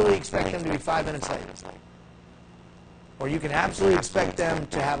absolutely expect them to be 5 minutes late. Or you can absolutely expect them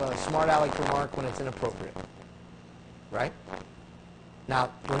to have a smart aleck remark when it's inappropriate. Right?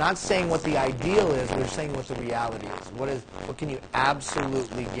 Now, we're not saying what the ideal is, we're saying what the reality is. What can you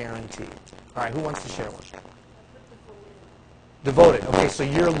absolutely guarantee? All right, who wants to share one? Devoted. Okay, so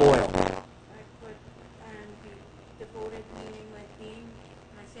you're loyal. I put and be devoted, meaning like being,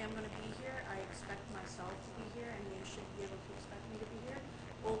 when I say I'm going to be here, I expect myself to be here, and they should be able to expect me to be here.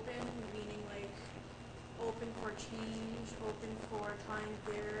 Open, meaning like open for change, open for trying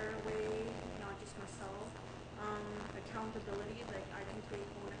their way, not just myself. Accountability, like I can take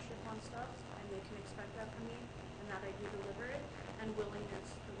ownership on stuff, and they can expect that from me, and that I do deliver it. And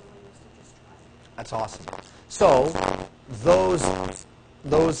willingness, the willingness to just try. That's awesome. So,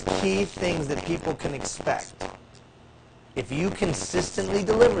 those key things that people can expect, if you consistently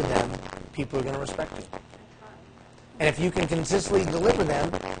deliver them, people are going to respect you. And if you can consistently deliver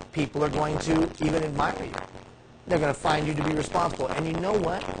them, people are going to even admire you. They're going to find you to be responsible. And you know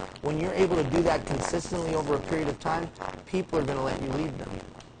what? When you're able to do that consistently over a period of time, people are going to let you lead them.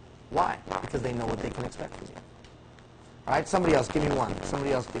 Why? Because they know what they can expect from you. All right, somebody else, give me one.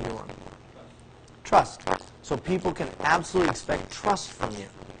 Somebody else, give me one. Trust. So people can absolutely expect trust from you.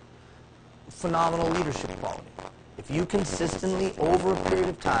 Phenomenal leadership quality. If you consistently, over a period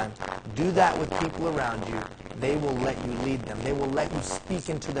of time, do that with people around you, they will let you lead them. They will let you speak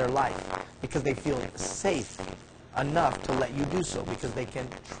into their life because they feel safe enough to let you do so because they can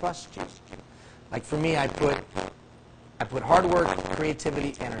trust you. Like for me, I put hard work,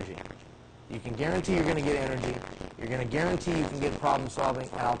 creativity, energy. You can guarantee you're going to get energy. You're going to guarantee you can get problem solving,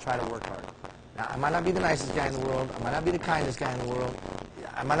 and I'll try to work hard. Now, I might not be the nicest guy in the world. I might not be the kindest guy in the world.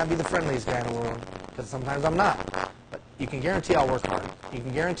 I might not be the friendliest guy in the world, because sometimes I'm not. But you can guarantee I'll work hard. You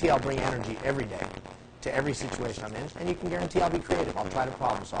can guarantee I'll bring energy every day to every situation I'm in, and you can guarantee I'll be creative. I'll try to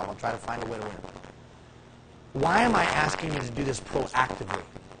problem solve. I'll try to find a way to win. Why am I asking you to do this proactively?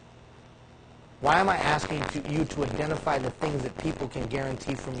 Why am I asking you to identify the things that people can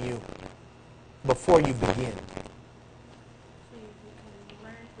guarantee from you before you begin? So you can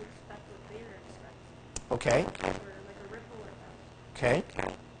learn to expect what they're expecting. Okay. Or like a ripple effect.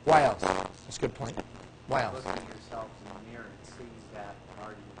 Okay. Why else? That's a good point. Why else? Look at yourself in the mirror and see that, and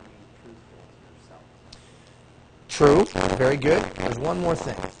are you being truthful to yourself? True. Very good. There's one more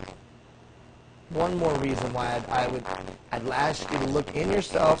thing. One more reason why I'd ask you to look in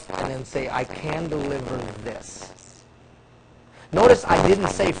yourself and then say, I can deliver this. Notice I didn't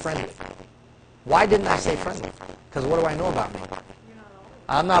say friendly. Why didn't I say friendly? Because what do I know about me?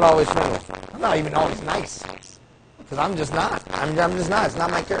 I'm not always friendly. I'm not even always nice. Because I'm just not. I'm just not. It's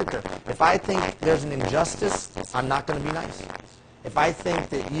not my character. If I think there's an injustice, I'm not going to be nice. If I think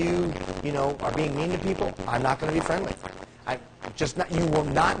that you are being mean to people, I'm not going to be friendly. You will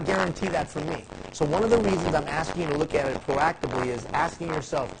not guarantee that from me. So one of the reasons I'm asking you to look at it proactively is asking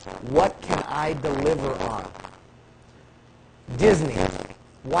yourself, what can I deliver on? Disney.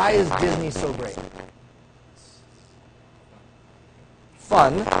 Why is Disney so great?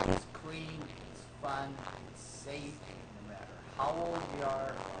 Fun. It's clean, it's fun, it's safe, no matter how old you are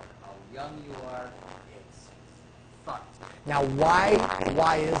or how young you are, it's fun. Now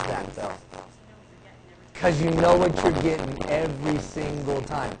why is that though? Because you know what you're getting every single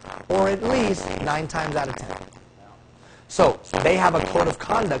time. Or at least 9 times out of 10. So they have a code of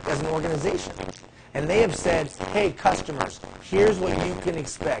conduct as an organization. And they have said, hey, customers, here's what you can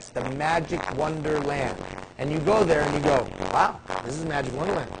expect, the Magic Wonderland. And you go there and you go, wow, this is Magic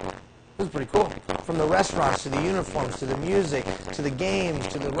Wonderland. This is pretty cool. From the restaurants to the uniforms to the music to the games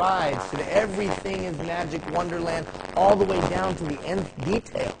to the rides to everything is Magic Wonderland all the way down to the nth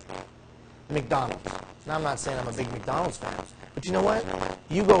detail. McDonald's. Now, I'm not saying I'm a big McDonald's fan, but you know what?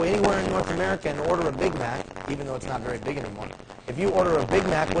 You go anywhere in North America and order a Big Mac, even though it's not very big anymore. If you order a Big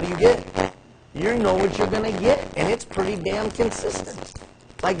Mac, what do you get? You know what you're going to get, and it's pretty damn consistent.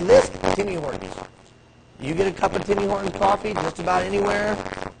 Like this, Timmy Hortons. You get a cup of Timmy Hortons coffee just about anywhere,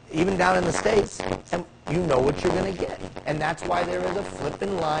 even down in the States, and you know what you're going to get. And that's why there is a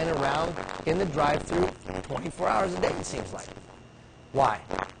flipping line around in the drive-thru 24 hours a day, it seems like. Why?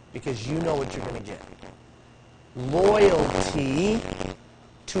 Because you know what you're going to get. Loyalty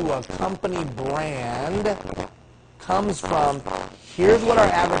to a company brand comes from, here's what our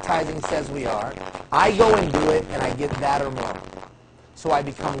advertising says we are. I go and do it, and I get that or more. So I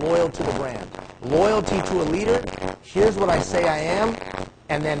become loyal to the brand. Loyalty to a leader, here's what I say I am,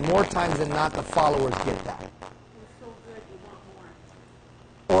 and then more times than not, the followers get that. It's so good, you want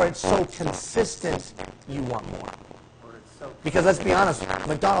more. Or it's so consistent, you want more. Or it's so Because let's be honest,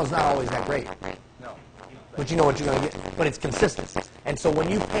 McDonald's not always that great. no. But you know what you're going to get. But it's consistent. And so when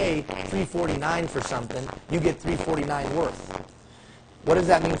you pay $3.49 for something, you get $3.49 worth. What does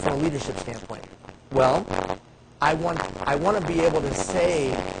that mean from a leadership standpoint? Well, I want to be able to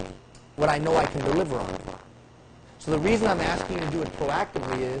say what I know I can deliver on. So the reason I'm asking you to do it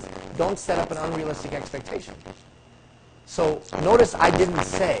proactively is don't set up an unrealistic expectation. So notice I didn't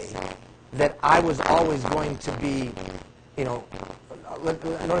say that I was always going to be,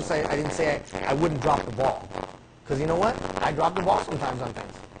 notice I didn't say I wouldn't drop the ball. Because you know what? I drop the ball sometimes on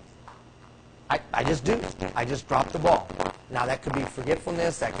things. I just do. I just drop the ball. Now that could be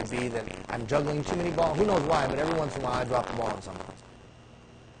forgetfulness. That could be that I'm juggling too many balls. Who knows why, but every once in a while I drop the ball on something.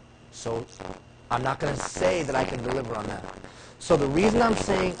 So I'm not going to say that I can deliver on that. So the reason I'm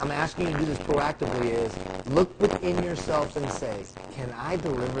asking you to do this proactively is look within yourself and say, can I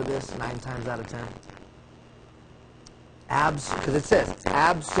deliver this 9 times out of 10? Because it says,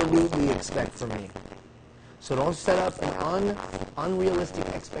 absolutely expect from me. So don't set up an unrealistic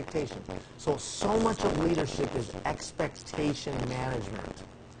expectation. So much of leadership is expectation management.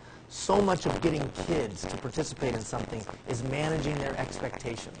 So much of getting kids to participate in something is managing their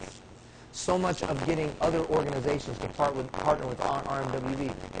expectations. So much of getting other organizations to partner with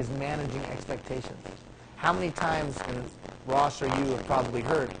RMWB is managing expectations. How many times, and Ross or you have probably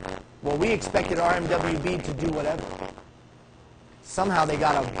heard, well, we expected RMWB to do whatever. Somehow they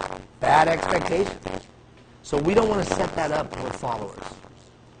got a bad expectation. So we don't want to set that up with followers.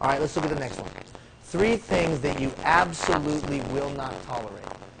 All right, let's look at the next one. 3 things that you absolutely will not tolerate.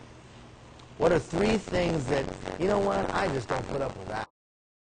 What are 3 things that, you know what, I just don't put up with that.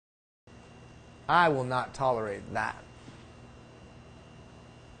 I will not tolerate that.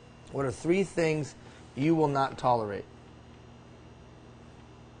 What are 3 things you will not tolerate?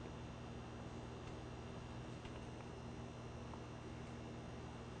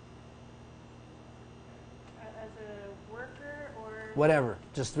 As a worker or... Whatever.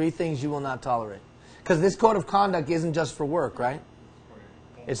 Just 3 things you will not tolerate. Because this code of conduct isn't just for work, right?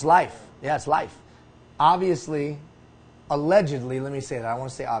 It's life. Yeah, it's life. Obviously, allegedly, let me say that. I want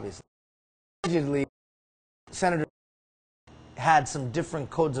to say obviously. Allegedly, Senator had some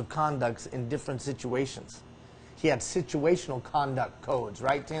different codes of conduct in different situations. He had situational conduct codes,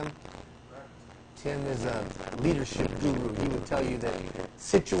 right, Tim? Tim is a leadership guru. He would tell you that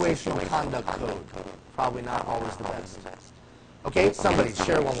situational conduct code, probably not always the best. Okay, somebody,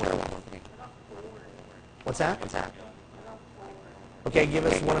 share one with me. What's that? Okay, give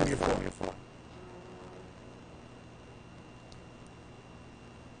us one of your 4.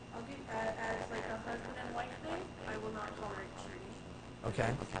 I'll give, as like a husband and wife thing, I will not tolerate cheating. Okay.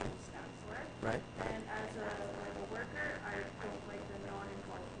 Stands for it. Right. And as a worker, I don't like the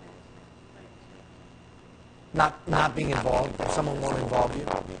non-involvement. Like, Not being involved. If someone won't involve you.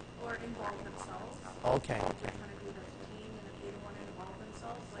 or involve themselves. Okay. They're trying to do it as a team, and if they don't want to involve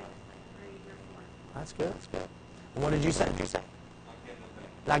themselves, like, what are you here for? That's good. And what did you say?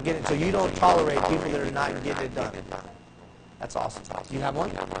 Not getting it. So you don't tolerate people that are not getting it done. That's awesome. Do you have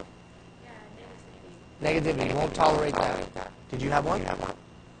one? Yeah, negativity. Negativity. You won't tolerate that. Did you have one?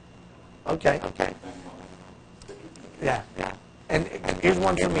 Okay. Yeah. And here's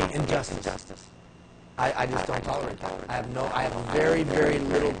one for me: injustice. I just don't tolerate that. I have very, very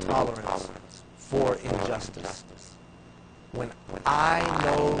little tolerance for injustice. When I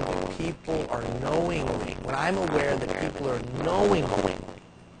know that people are knowingly, when I'm aware that people are knowingly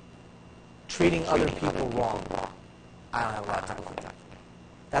treating other people wrong, I don't have a lot of time for that.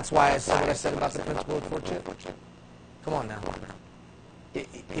 That's why I said what I said about the principle of courtship. Come on now.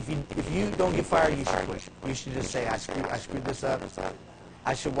 If you don't get fired, you should quit. You should just say, I screwed this up.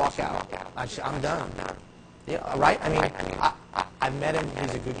 I should walk out. I'm done. Yeah, right? I mean, I met him.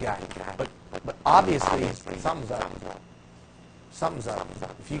 He's a good guy. But obviously, something's up. Something's up.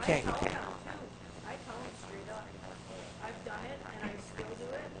 If you can't, you can't. I tell them straight up. I've done it, and I still do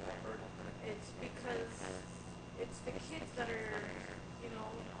it. It's because it's the kids that are, you know,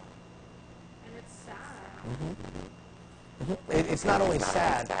 and it's sad. It's not only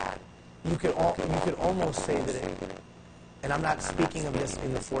sad. You could almost say that and I'm not speaking of this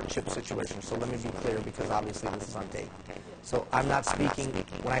in the Fort Chip situation, so let me be clear because obviously this is on tape. So I'm not speaking,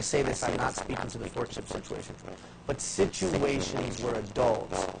 when I say this, I'm not speaking to the Fort Chip situation. But situations where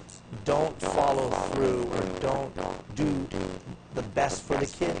adults don't follow through or don't do the best for the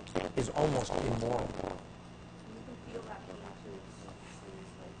kid is almost immoral. You can feel that pain too.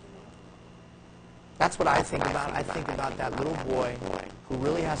 That's what I think about. I think about that little boy who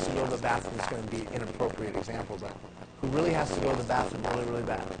really has to go to the bathroom. It's going to be an inappropriate example, but who really has to go to the bathroom really, really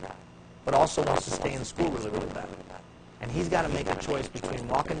bad, but also wants to stay in school really, really bad. And he's got to make a choice between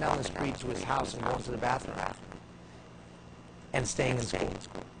walking down the street to his house and going to the bathroom and staying in school.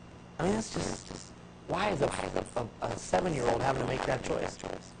 I mean, that's just, why is a 7-year-old having to make that choice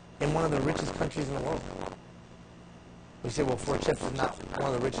in one of the richest countries in the world? We say, well, Fort Chip is not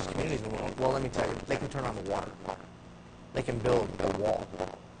one of the richest communities in the world. Well, let me tell you, they can turn on the water. They can build a wall.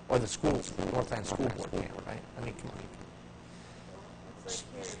 Or the schools, the Northland School Board can, right? I mean, come on. It's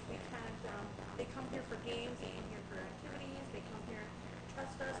like here, we can't, they come here for games, they come here for activities, they come here to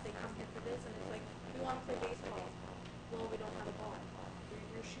trust us, they come here for this, and it's like, we want to play baseball. Well, we don't have a ball.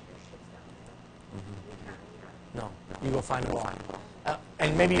 You're shooting your shits down there. We can't do that. No, you go find a ball.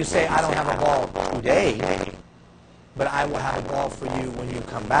 And maybe you say, I don't have a ball today, but I will have a ball for you when you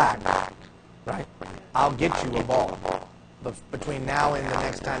come back, right? I'll get you a ball. But between now and the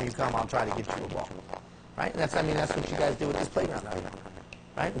next time you come, I'll try to get you a ball, right? And that's what you guys do with this playground out here,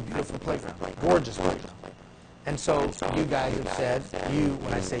 right? A beautiful playground, gorgeous playground. And so you guys have said,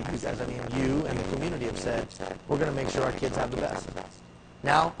 when I say you guys, I mean you and the community have said, we're going to make sure our kids have the best.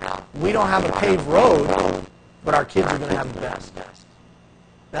 Now, we don't have a paved road, but our kids are going to have the best.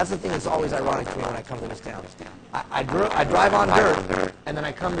 That's the thing that's always ironic to me when I come to this town. I drive on dirt, and then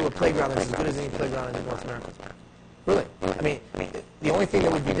I come to a playground that's as good as any playground in North America. Really. I mean, the only thing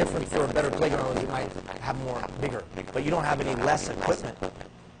that would be different for a better playground is you might have bigger. But you don't have any less equipment.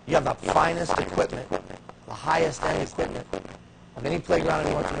 You have the finest equipment, the highest end equipment of any playground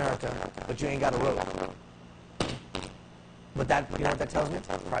in North America, but you ain't got a road. But that, you know what that tells me?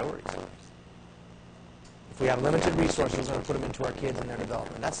 Priorities. If we have limited resources, we're going to put them into our kids and their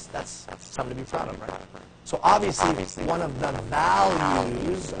development. That's something to be proud of, right? So obviously, one of the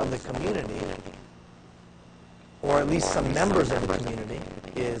values of the community, or at least some members of the community,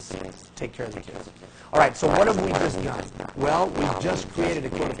 is take care of the kids. All right, so what have we just done? Well, we've just created a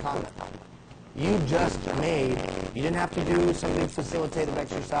code of conduct. You just made, you didn't have to do something facilitative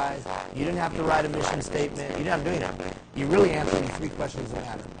exercise. You didn't have to write a mission statement. You didn't have to do anything. You really answered the 3 questions that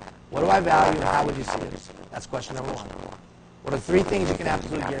matter. What do I value and how would you see this? That's question number 1. What are 3 things you can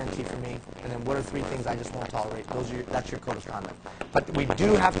absolutely guarantee from me? And then what are 3 things I just won't tolerate? That's your code of conduct. But we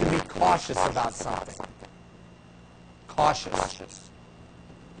do have to be cautious about something. Cautious.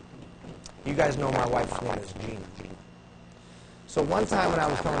 You guys know my wife's name is Gina. So one time when I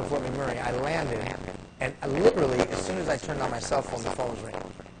was coming to Fort McMurray, I landed, and literally, as soon as I turned on my cell phone, the phone was ringing.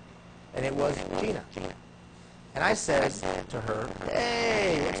 And it was Gina. And I said to her,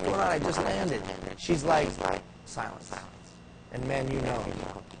 hey, what's going on? I just landed. She's like, silence. And men, you know,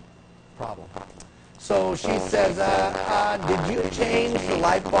 problem. So she says, did you change the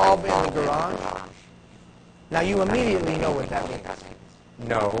light bulb in the garage? Now you immediately know what that means.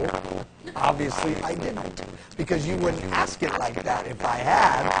 No, obviously I didn't, because you wouldn't ask it like that if I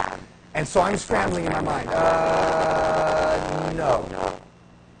had. And so I'm scrambling in my mind. No.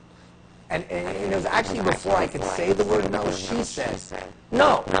 And it was actually before I could say the word no, she says,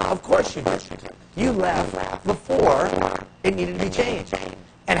 no, of course you did. You left before it needed to be changed.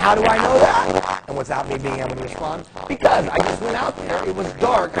 And how do I know that? And without me being able to respond, because I just went out there, it was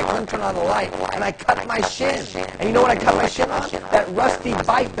dark, I couldn't turn on the light, and I cut my shin. And you know what I cut my shin on? That rusty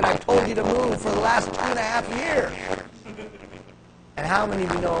bike that I've told you to move for the last 2.5 years. And how many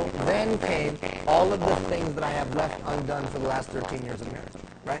of you know, then came all of the things that I have left undone for the last 13 years of marriage.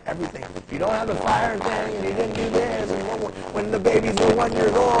 Right? Everything. If you don't have the fire thing, and you didn't do this, and when the babies were 1 year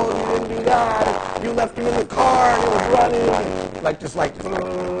old, you didn't do that, you left them in the car, and it was running,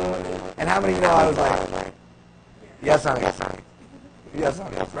 and how many of you know I was like, yes, honey. Yes,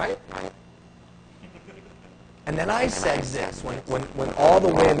 honey. Right? And then I said this, when all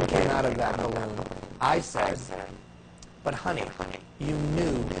the wind came out of that balloon, I said, but honey, you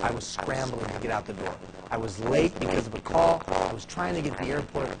knew I was scrambling to get out the door. I was late because of a call. I was trying to get to the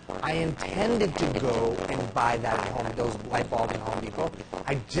airport. I intended to go and buy that at home, those light bulbs at Home Depot.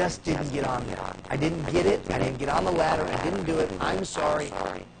 I just didn't get on there. I didn't get it. I didn't get on the ladder. I didn't do it. I'm sorry.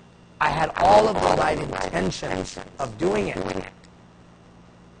 I had all of the right intentions of doing it.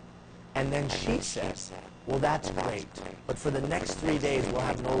 And then she says, well, that's great, but for the next 3 days, we'll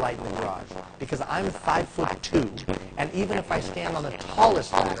have no light in the garage, because I'm 5'2", and even if I stand on the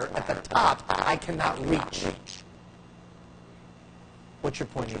tallest ladder at the top, I cannot reach. What's your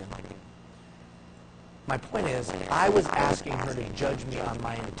point, Ian? My point is, I was asking her to judge me on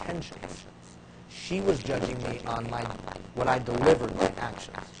my intentions. She was judging me on what I delivered, my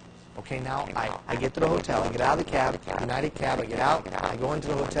actions. Okay, now I get to the hotel, I get out of the cab, United Cab, I get out, I go into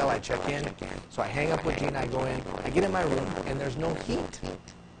the hotel, I check in, so I hang up with Gina, I go in, I get in my room, and there's no heat.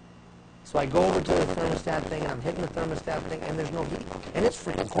 So I go over to the thermostat thing, and I'm hitting the thermostat thing, and there's no heat. And it's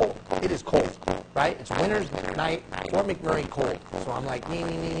freaking cold. It is cold, right? It's winter's night, Fort McMurray cold. So I'm like,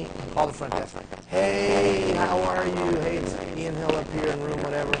 nee, call the front desk. Hey, how are you? Hey, it's Ian Hill up here in room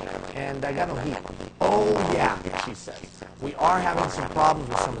whatever, and I got no heat. Oh, yeah, she says. We are having some problems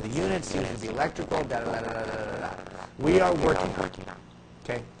with some of the units, seems to be electrical, da-da-da-da-da-da-da. We are working on it.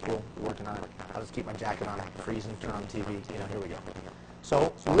 Okay, cool, we're working on it. I'll just keep my jacket on, freezing, turn on the TV, here we go.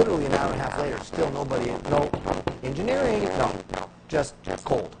 So literally an hour and a half later, still no engineering, just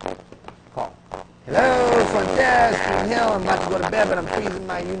cold. Call. Hello, front desk, Ian Hill, I'm about to go to bed, but I'm freezing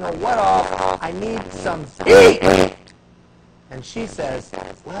my you-know-what off. I need some heat. And she says,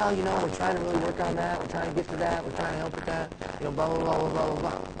 well, we're trying to really work on that. We're trying to get to that. We're trying to help with that. Blah, blah, blah, blah, blah,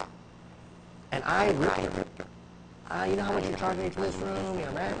 blah. And I ripped her. You know how much you're charging me for this room?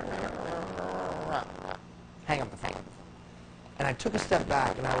 Hang up the phone. And I took a step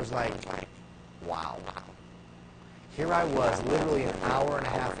back, and I was like, wow. Here I was, literally an hour and a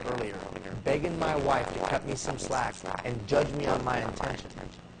half earlier, begging my wife to cut me some slack and judge me on my intentions.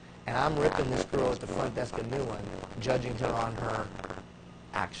 And I'm ripping this girl at the front desk a new one, judging her on her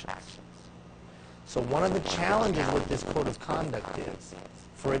actions. So one of the challenges with this code of conduct is,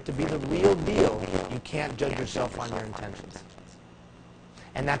 for it to be the real deal, you can't judge yourself on your intentions.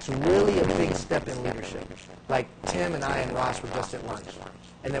 And that's really a big step in leadership. Like Tim and I and Ross were just at lunch,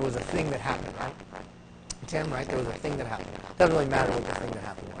 and there was a thing that happened, right? Tim, right? There was a thing that happened. Doesn't really matter what the thing that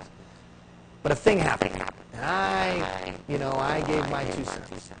happened was. But a thing happened. And I gave my 2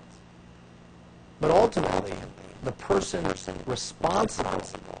 cents. But ultimately, the person responsible,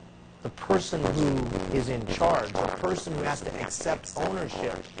 the person who is in charge, the person who has to accept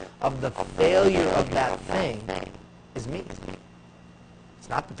ownership of the failure of that thing is me. It's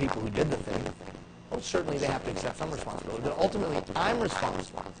not the people who did the thing. Well, certainly they have to accept some responsibility, but ultimately I'm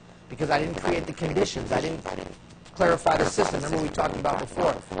responsible because I didn't create the conditions. I didn't clarify the system. Remember we talked about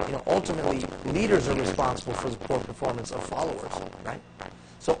before. Ultimately, leaders are responsible for the poor performance of followers, right?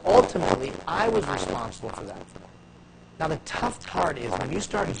 So ultimately, I was responsible for that. Now the tough part is when you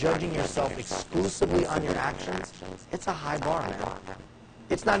start judging yourself exclusively on your actions, it's a high bar, man.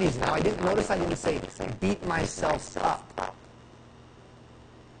 It's not easy. Now I didn't say beat myself up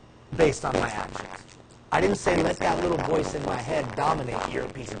based on my actions. I didn't say let that little voice in my head dominate. You're a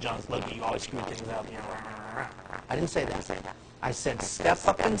piece of junk. Look, you always screw things up. I didn't say that. I said step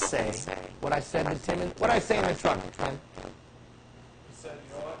up and say what I said to Tim. What did I say in the truck, Tim? You said,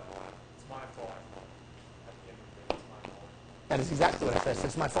 you know what? It's my fault. At the end of the day, it's my fault. That is exactly what I said.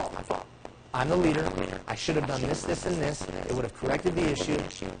 It's my fault. I'm the leader. I should have done this, this, and this. It would have corrected the issue.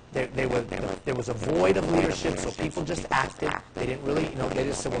 There was a void of leadership, so people just acted. They didn't really, they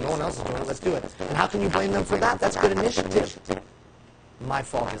just said, well, no one else is doing it. Let's do it. And how can you blame them for that? That's good initiative. My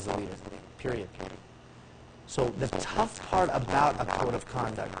fault as the leader, period. So the tough part about a code of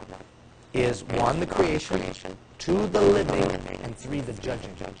conduct is 1, the creation, 2, the living, and 3, the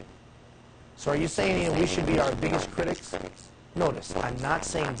judging. So are you saying we should be our biggest critics? Notice, I'm not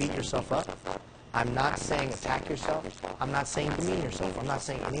saying beat yourself up. I'm not saying attack yourself. I'm not saying demean yourself. I'm not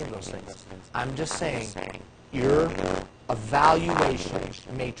saying any of those things. I'm just saying your evaluation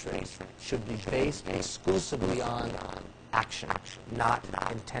matrix should be based exclusively on action, not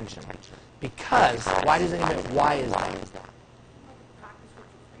intention. Because, why is that?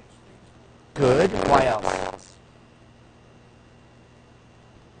 Good. Why else?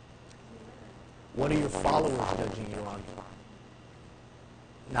 What are your followers judging you on?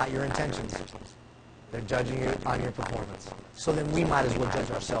 Not your intentions. They're judging you on your performance. So then we might as well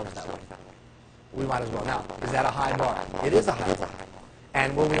judge ourselves that way. We might as well. Now, is that a high bar? It is a high bar.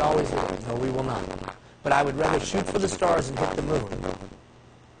 And will we always do it? No, we will not. But I would rather shoot for the stars and hit the moon.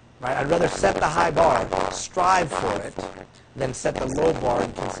 Right? I'd rather set the high bar, strive for it, than set the low bar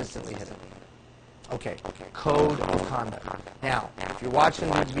and consistently hit it. Okay, code of conduct. Now, if you're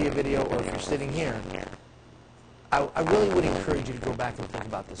watching via video or if you're sitting here, I really would encourage you to go back and think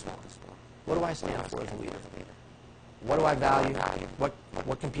about this one. What do I stand for as a leader? What do I value?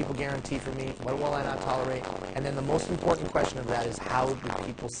 What can people guarantee for me? What will I not tolerate? And then the most important question of that is how do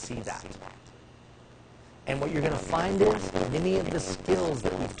people see that? And what you're going to find is many of the skills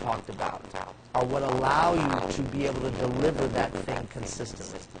that we've talked about are what allow you to be able to deliver that thing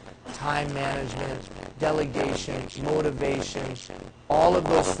consistently. Time management, delegation, motivation, all of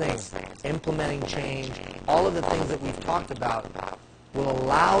those things, implementing change, all of the things that we've talked about will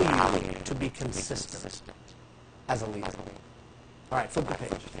allow you to be consistent as a leader. All right, flip the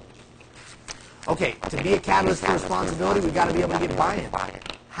page. Okay, to be a catalyst for responsibility, we've got to be able to get buy-in.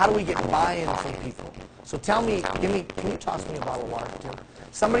 How do we get buy-in from people? So tell me, can you toss me a bottle of water, Tim?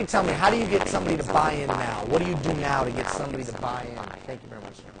 Somebody tell me, how do you get somebody to buy in now? What do you do now to get somebody to buy in? Thank you very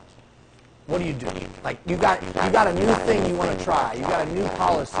much. What do you do? Like you got a new thing you want to try. You got a new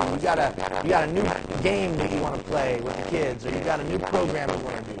policy. You got a new game that you want to play with the kids, or you got a new program you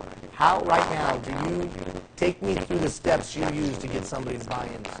want to do. How right now do you take me through the steps you use to get somebody to buy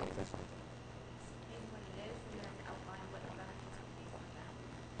into something?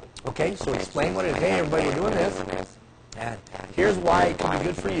 Okay, so explain what it is. Hey, everybody, we're doing this, and here's why it can be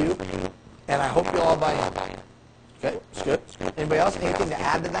good for you, and I hope you'll all buy in. Okay, it's good. Anybody else? Anything to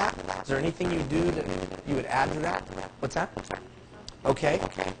add to that? Is there anything you do that you would add to that? What's that? Okay,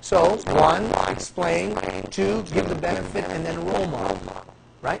 so 1, explain. 2, give the benefit, and then role model.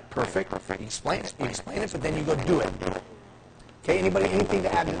 Right? Perfect. You explain it, but then you go do it. Okay, anybody, anything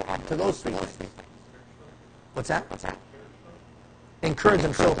to add to those 3 things? What's that? Encourage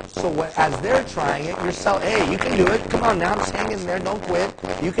them. So as they're trying it, you're hey, you can do it. Come on now, just hang in there. Don't quit.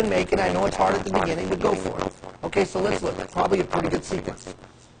 You can make it. I know it's hard at the beginning, but go for it. Okay, so let's look. Probably a pretty good sequence.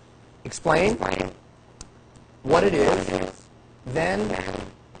 Explain what it is, then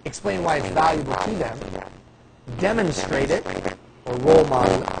explain why it's valuable to them, demonstrate it, or role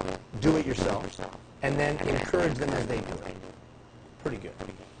model it, do it yourself, and then encourage them as they do it. Pretty good.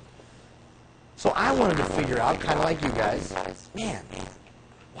 So I wanted to figure out, kind of like you guys, man,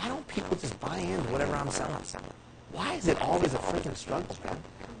 why don't people just buy into whatever I'm selling? Why is it always a freaking struggle, man?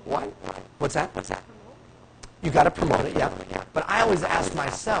 Why? What's that? You got to promote it, yeah. But I always ask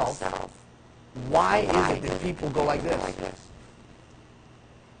myself, why is it that people go like this?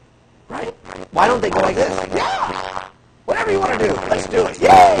 Right? Why don't they go like this? Yeah! Whatever you want to do, let's do it.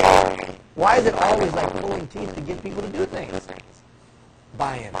 Yay! Why is it always like pulling teeth to get people to do things?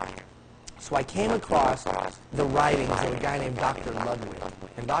 Buy-in. So I came across the writings of a guy named Dr. Ludwig.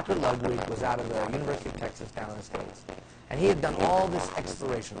 And Dr. Ludwig was out of the University of Texas down in the States. And he had done all this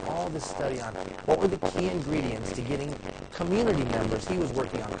exploration, all this study on what were the key ingredients to getting community members. He was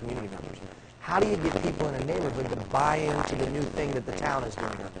working on community members. How do you get people in a neighborhood to buy into the new thing that the town is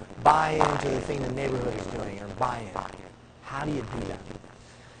doing, or buy into the thing the neighborhood is doing, or buy in? How do you do that?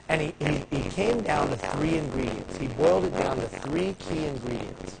 And he came down to 3 ingredients. He boiled it down to 3 key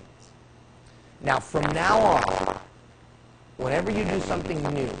ingredients. Now, from now on, whenever you do something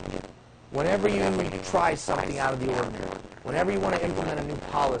new, whenever you try something out of the ordinary, whenever you want to implement a new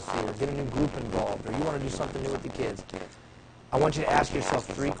policy or get a new group involved, or you want to do something new with the kids, I want you to ask yourself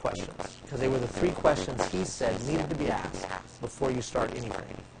 3 questions, because they were the 3 questions he said needed to be asked before you start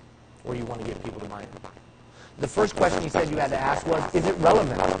anything, or you want to get people to buy in. The first question he said you had to ask was, is it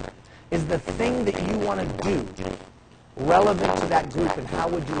relevant? Is the thing that you want to do relevant to that group, and how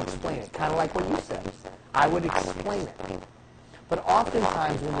would you explain it? Kind of like what you said. I would explain it. But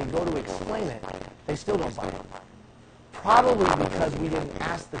oftentimes when we go to explain it, they still don't buy it. Probably because we didn't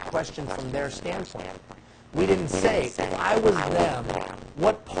ask the question from their standpoint. We didn't say, if I was them,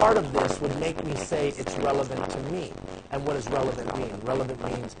 what part of this would make me say it's relevant to me? And what does relevant mean? Relevant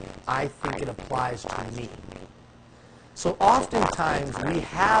means I think it applies to me. So oftentimes we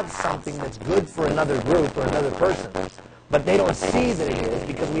have something that's good for another group or another person, but they don't see that it is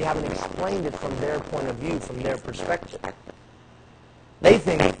because we haven't explained it from their point of view, from their perspective. They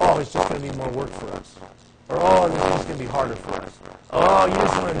think, oh, it's just going to be more work for us. Or, oh, it's just going to be harder for us. Oh, you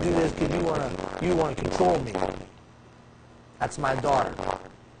just want to do this because you want to control me. That's my daughter,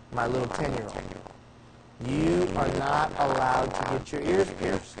 my little 10-year-old. You are not allowed to get your ears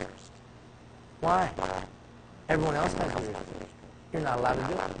pierced. Why? Everyone else has ears pierced. You're not allowed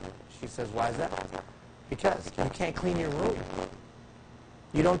to do it. She says, why is that? Because you can't clean your room.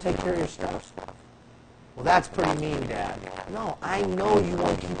 You don't take care of your stuff. Well, that's pretty mean, Dad. No, I know you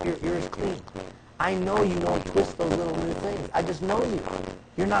won't keep your ears clean. I know you won't twist those little new things. I just know you.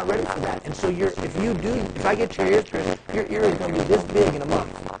 You're not ready for that. And so if I get your ear pierced, your ear is going to be this big in a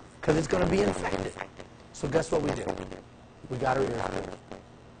month because it's going to be infected. So guess what we did? We got her ear pierced.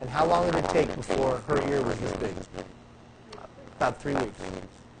 And how long did it take before her ear was this big? About 3 weeks.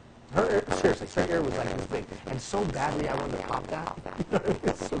 Seriously, her ear was like this big. And so badly I wanted to pop that.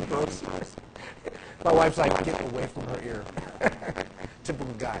 It's so gross. My wife's like, get away from her ear.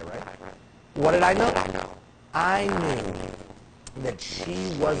 Typical guy, right? What did I know? I knew that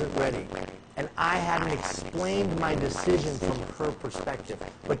she wasn't ready. And I hadn't explained my decision from her perspective.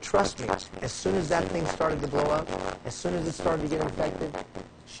 But trust me, as soon as that thing started to blow up, as soon as it started to get infected,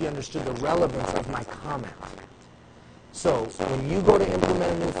 she understood the relevance of my comment. So when you go to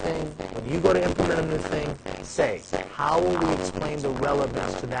implement a new thing, say, how will we explain the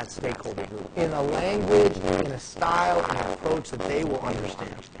relevance to that stakeholder group? In a language, in a style, in an approach that they will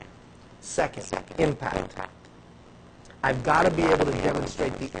understand. Second, impact. I've got to be able to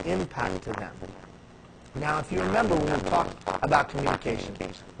demonstrate the impact to them. Now, if you remember when we talked about communication,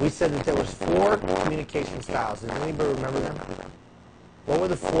 we said that there was 4 communication styles. Does anybody remember them? What were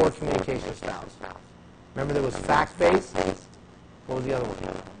the 4 communication styles? Remember there was fact-based. What was the other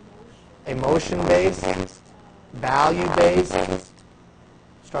one? Emotion-based. Value-based.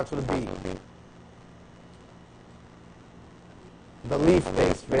 Starts with a B.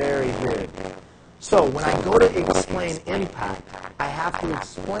 Belief-based. Very good. So when I go to explain impact, I have to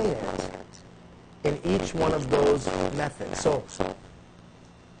explain it in each one of those methods. So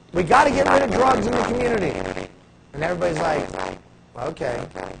we got to get rid of drugs in the community. And everybody's like, okay,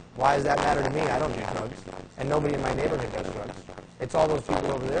 why does that matter to me? I don't do drugs. And nobody in my neighborhood does drugs. It's all those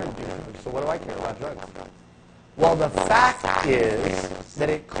people over there who do drugs. So what do I care about drugs? Well, the fact is that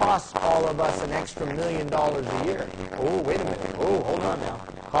it costs all of us an extra $1 million a year. Oh, wait a minute. Oh, hold on now.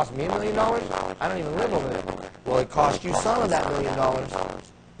 It costs me $1 million? I don't even live over there. Well, it cost you some of that $1 million.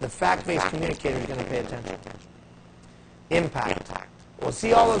 The fact-based communicator is going to pay attention. Impact. Well,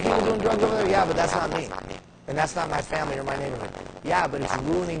 see all those people doing drugs over there? Yeah, but that's not me. And that's not my family or my neighborhood. Yeah, but it's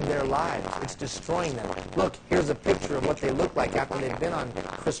ruining their lives. It's destroying them. Look, here's a picture of what they look like after they've been on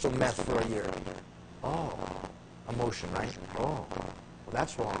crystal meth for a year. Oh, emotion, right? Oh, well,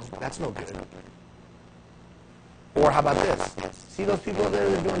 that's wrong. That's no good. Or how about this? See those people over there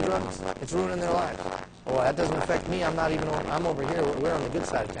that are doing drugs? It's ruining their lives. Oh, that doesn't affect me. I'm not even, I'm over here. We're on the good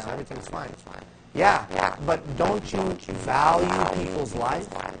side of town. Everything's fine. Yeah, but don't you value people's life?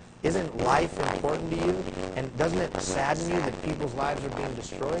 Isn't life important to you? And doesn't it sadden you that people's lives are being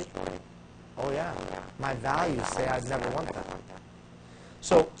destroyed? Oh yeah, my values say I'd never want that.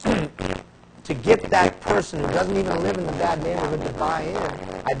 So, to get that person who doesn't even live in the bad neighborhood to buy in,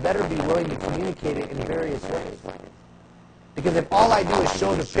 I better be willing to communicate it in various ways. Because if all I do is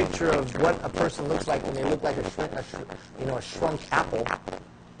show the picture of what a person looks like when they look like a shrunk apple,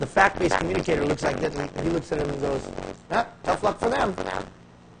 the fact-based communicator looks like that, and he looks at him and goes, ah, tough luck for them.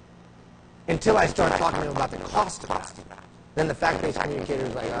 Until I start talking to him about the cost of that. Then the fact-based communicator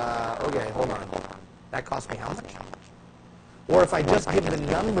is like, okay, hold on. That cost me how much? Or if I just give the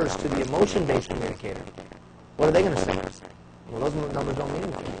numbers to the emotion-based communicator, what are they going to say? Well, those numbers don't mean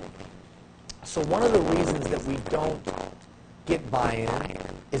anything. So one of the reasons that we don't get buy-in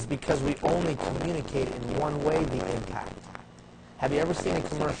is because we only communicate in one way, the impact. Have you ever seen a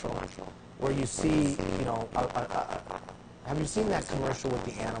commercial where you see, have you seen that commercial with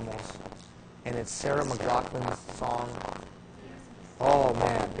the animals? And it's Sarah McLachlan's song. Oh,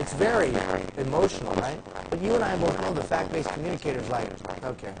 man. It's very emotional, right? But you and I both know the fact-based communicator's like,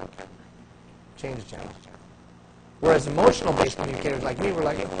 okay, change the channel. Whereas emotional-based communicators like me were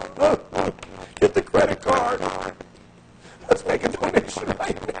like, oh, get the credit card. Let's make a donation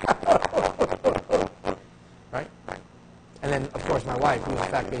right now. Right? And then, of course, my wife, who's a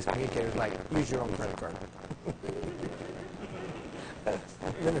fact-based communicator, is like, use your own credit card.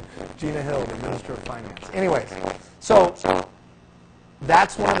 Gina Hill, the Minister of Finance. Anyways, so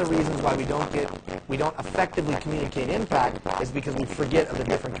that's one of the reasons why we don't effectively communicate impact is because we forget of the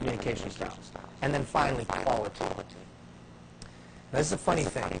different communication styles. And then finally, quality. Now, this is a funny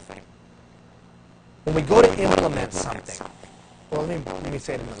thing. When we go to implement something, well, let me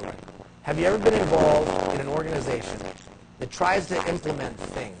say it another way. Have you ever been involved in an organization that tries to implement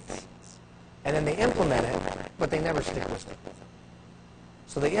things, and then they implement it, but they never stick with it?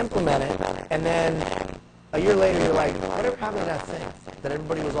 So they implement it, and then a year later you're like, whatever happened to that thing that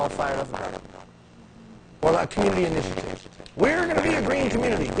everybody was all fired up about? Or a community initiative. We're going to be a green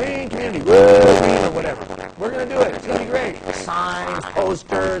community, woo, green, or whatever. We're going to do it. It's going to be great. Signs,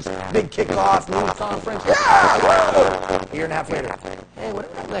 posters, big kickoff, news conference. Yeah, woo! A year and a half later, hey,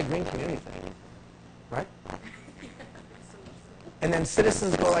 whatever happened to that green community thing? Right? And then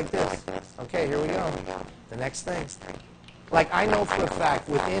citizens go like this. Okay, here we go. The next thing. Like I know for a fact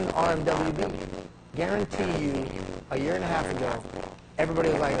within RMWB, guarantee you a year and a half ago, everybody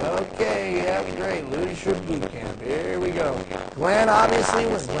was like, okay, yeah, great, leadership boot camp, here we go. Glenn obviously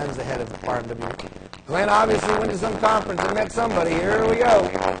went, Glenn's the head of RMWB. Glenn obviously went to some conference and met somebody, here we go.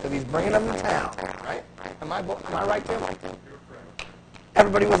 Because he's bringing them to town, right? Am I right, Tim?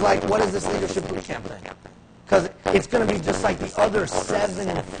 Everybody was like, what is this leadership boot camp thing? Because it's going to be just like the other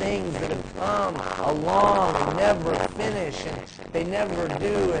 7 things that have come along and never finish, and they never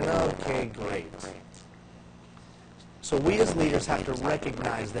do, and okay, great. So we as leaders have to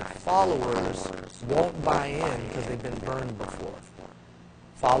recognize that followers won't buy in because they've been burned before.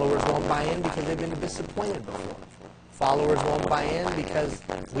 Followers won't buy in because they've been disappointed before. Followers won't buy in because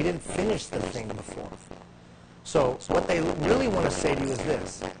we didn't finish the thing before. So what they really want to say to you is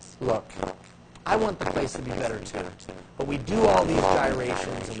this. Look, I want the place to be better too. But we do all these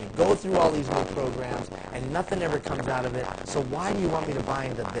gyrations and we go through all these new programs and nothing ever comes out of it. So why do you want me to buy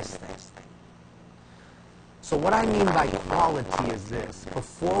into this thing? So what I mean by quality is this.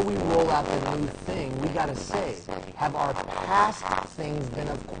 Before we roll out the new thing, we got to say, have our past things been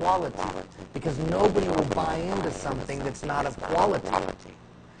of quality? Because nobody will buy into something that's not of quality.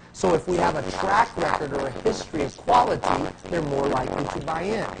 So if we have a track record or a history of quality, they're more likely to buy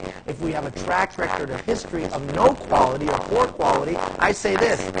in. If we have a track record or history of no quality or poor quality, I say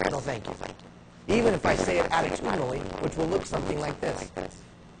this, no thank you. Even if I say it attitudinally, which will look something like this,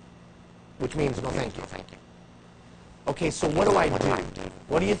 which means no thank you. Okay, so what do I do?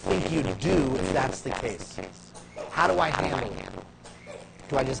 What do you think you do if that's the case? How do I handle it?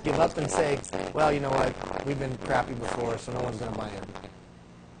 Do I just give up and say, well, you know what, we've been crappy before, so no one's going to buy in?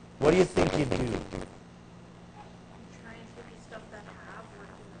 What do you think you do? Try and look at stuff that have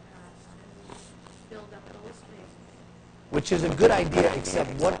worked in the past and build up those spaces. Which is a good idea,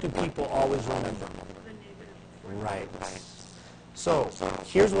 except what do people always remember? The negative. Right. So,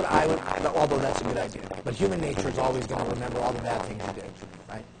 here's what I would, although that's a good idea, but human nature is always going to remember all the bad things you did,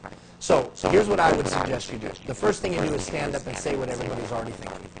 right? So, here's what I would suggest you do. The first thing you do is stand up and say what everybody's already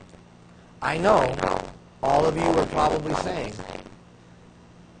thinking. I know all of you are probably saying,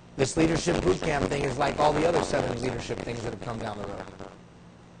 this leadership boot camp thing is like all the other 7 leadership things that have come down the road.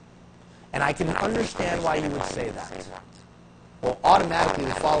 And I can understand why you would say that. Well, automatically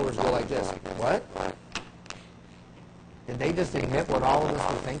the followers go like this. What? Did they just admit what all of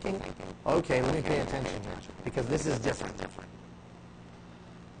us were thinking? Okay, let me pay attention here, because this is different.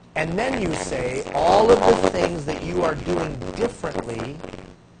 And then you say all of the things that you are doing differently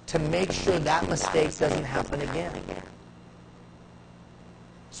to make sure that mistake doesn't happen again.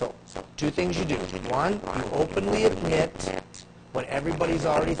 So, 2 things you do. 1, you openly admit what everybody's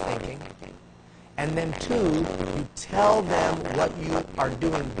already thinking. And then 2, you tell them what you are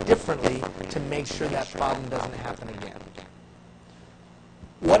doing differently to make sure that problem doesn't happen again.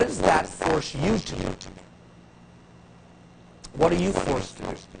 What does that force you to do? What are you forced to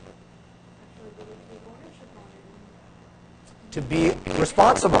do? To be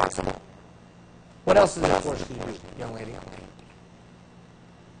responsible. What else does it force you to do, young lady?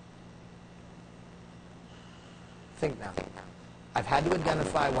 Think now. I've had to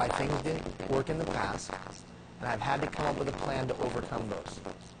identify why things didn't work in the past, and I've had to come up with a plan to overcome those.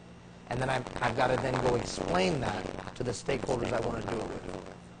 And then I've got to then go explain that to the stakeholders I want to do it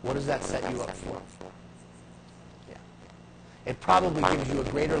with. What does that set you up for? Yeah. It probably gives you a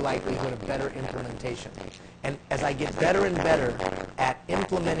greater likelihood of better implementation. And as I get better and better at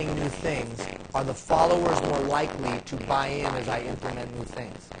implementing new things, are the followers more likely to buy in as I implement new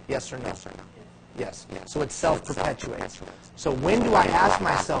things? Yes or no? Yes. So it self-perpetuates. So when do I ask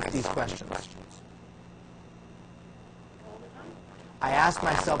myself these questions? I ask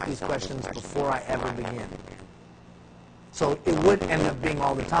myself these questions before I ever begin. So it would end up being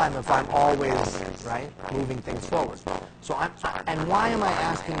all the time if I'm always, right, moving things forward. So and why am I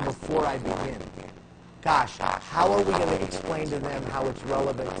asking before I begin? Gosh, how are we going to explain to them how it's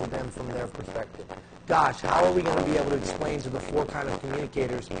relevant to them from their perspective? Gosh, how are we going to be able to explain to the 4 kind of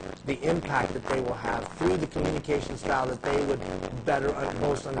communicators the impact that they will have through the communication style that they would better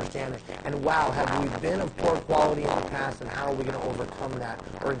most understand? And wow, have we been of poor quality in the past, and how are we going to overcome that?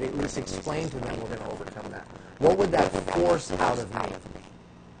 Or at least explain to them we're going to overcome that. What would that force out of me?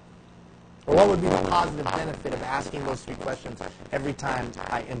 Or what would be the positive benefit of asking those 3 questions every time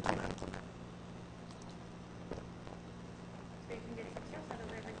I implement?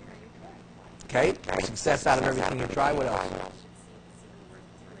 Okay, success out of everything you try. What else?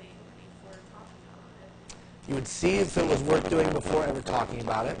 You would see if it was worth doing before ever talking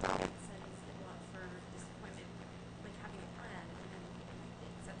about it.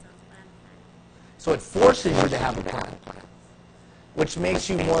 So it forces you to have a plan, which makes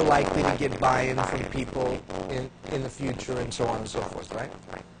you more likely to get buy-in from people in the future and so on and so forth, right?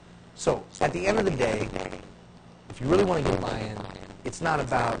 So at the end of the day, if you really want to get buy-in, it's not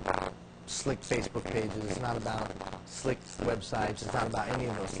about slick Facebook pages, it's not about slick websites, it's not about any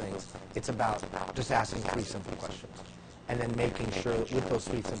of those things. It's about just asking 3 simple questions and then making sure that with those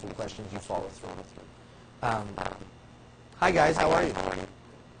 3 simple questions you follow through. Hi guys, how are you?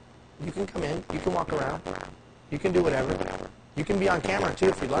 You can come in, you can walk around, you can do whatever. You can be on camera too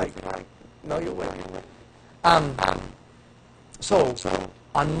if you'd like. No, you'll wait. So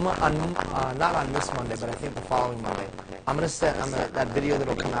not on this Monday, but I think the following Monday, I'm going to set that video that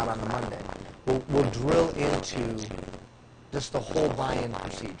will come out on the Monday. We'll drill into just the whole buy-in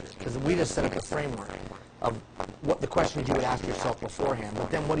procedure, because we just set up a framework of what the questions you would ask yourself beforehand,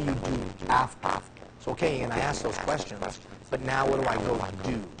 but then what do you do after? So okay, and I ask those questions, but now what do I go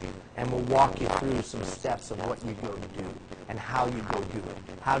do? And we'll walk you through some steps of what you go do and how you go do it.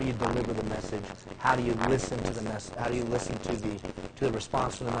 How do you deliver the message? How do you listen to the message? How do you listen to the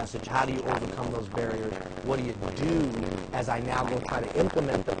response to the message? How do you overcome those barriers? What do you do as I now go try to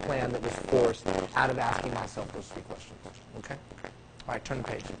implement the plan that was forced out of asking myself those 3 questions? Okay? All right, turn the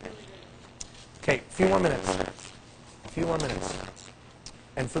page. Okay, a few more minutes. A few more minutes.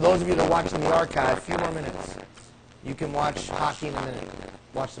 And for those of you that are watching the archive, a few more minutes. You can watch hockey in a minute.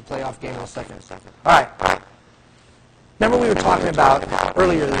 Watch the playoff game in a second. All right. Remember we were talking about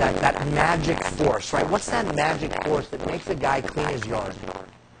earlier that magic force, right? What's that magic force that makes a guy clean his yard?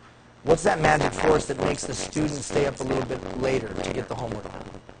 What's that magic force that makes the student stay up a little bit later to get the homework done?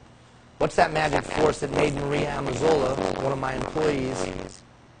 What's that magic force that made Maria Amazola, one of my employees,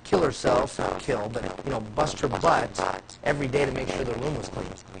 kill herself, not kill, but bust her butt every day to make sure the room was clean?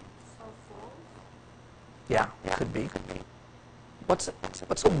 Yeah, could be. What's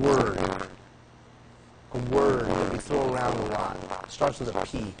a word? a word that we throw around a lot. Starts with a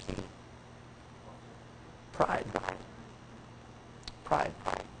P. Pride. Pride.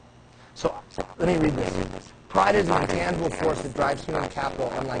 So let me read this. Pride is an intangible force that drives human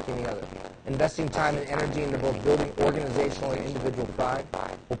capital unlike any other. Investing time and energy into both building organizational and individual pride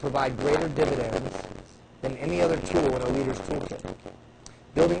will provide greater dividends than any other tool in a leader's toolkit.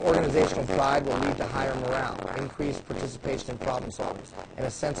 Building organizational pride will lead to higher morale, increased participation in problem solving, and a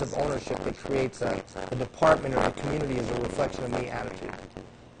sense of ownership that creates a department or the community as a reflection of me attitude.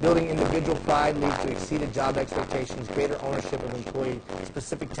 Building individual pride leads to exceeded job expectations, greater ownership of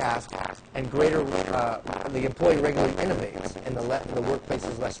employee-specific tasks, and greater, the employee regularly innovates, and the workplace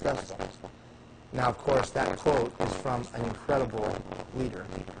is less stressful. Now, of course, that quote is from an incredible leader.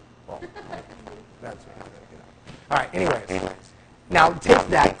 Well, that's me. All right, anyways. Now, take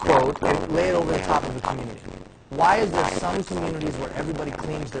that quote and lay it over the top of the community. Why is there some communities where everybody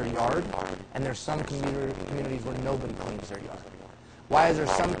cleans their yard, and there's some communities where nobody cleans their yard? Why is there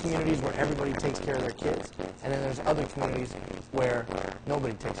some communities where everybody takes care of their kids, and then there's other communities where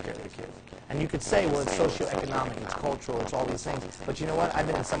nobody takes care of their kids? And you could say, well, it's socioeconomic, it's cultural, it's all these things. But you know what? I've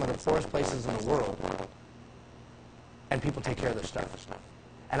been in some of the poorest places in the world, and people take care of their stuff.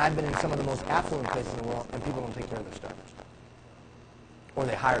 And I've been in some of the most affluent places in the world, and people don't take care of their stuff. Or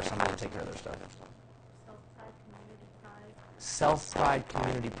they hire somebody to take care of their stuff. Self-pride, community pride. Self-pride,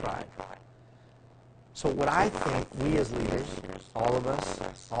 community pride. So what I think we as leaders, all of us,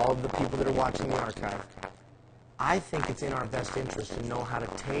 all of the people that are watching the archive, I think it's in our best interest to know how to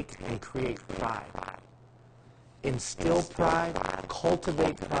take and create pride. Instill pride,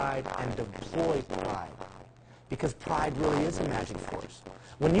 cultivate pride, and deploy pride. Because pride really is a magic force.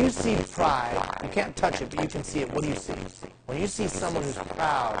 When you see pride, you can't touch it, but you can see it. What do you see? When you see someone who's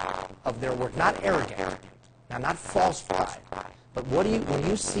proud of their work, not arrogant, now not false pride, but when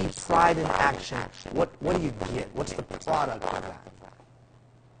you see pride in action, what do you get? What's the product of that?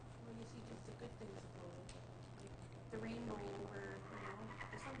 Well, you see just the good things about it. Like the rainbow over,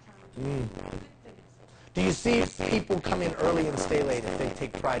 the sunshine. Good things. Do you see people come in early and stay late if they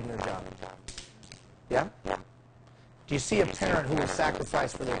take pride in their job? Yeah? Do you see a parent who will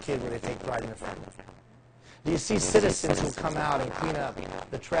sacrifice for their kid where they take pride in their family? Do you see citizens who come out and clean up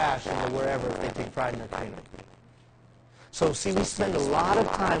the trash and wherever if they take pride in their community? So see, we spend a lot of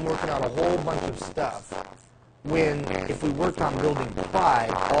time working on a whole bunch of stuff when if we worked on building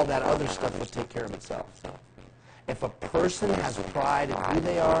pride, all that other stuff would take care of itself. If a person has pride in who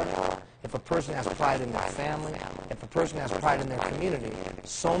they are, if a person has pride in their family, if a person has pride in their community,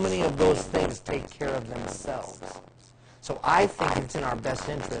 so many of those things take care of themselves. So I think it's in our best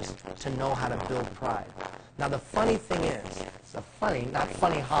interest to know how to build pride. Now the funny thing is, not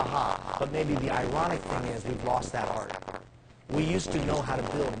funny ha-ha, but maybe the ironic thing is we've lost that art. We used to know how to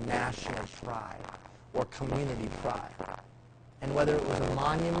build national pride or community pride. And whether it was a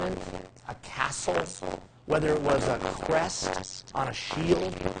monument, a castle, whether it was a crest on a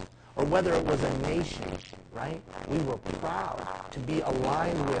shield, or whether it was a nation, right? We were proud to be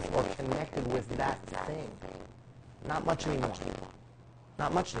aligned with or connected with that thing. Not much anymore.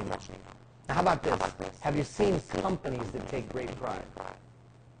 Not much anymore. Now, how about this? Have you seen companies that take great pride?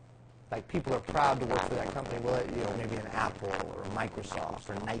 Like people are proud to work for that company. Well, maybe an Apple or a Microsoft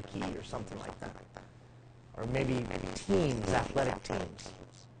or Nike or something like that. Or maybe teams, athletic teams.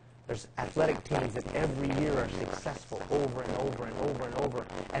 There's athletic teams that every year are successful over and over and over and over.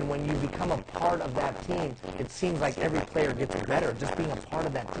 And when you become a part of that team, it seems like every player gets better just being a part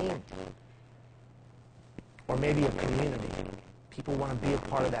of that team. Or maybe a community. People want to be a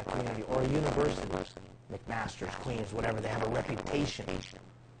part of that community. Or a university. McMaster's, Queens, whatever. They have a reputation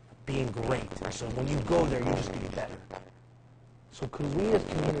of being great. And so when you go there, you just get better. So could we as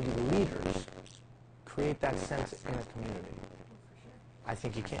community leaders create that sense in a community? I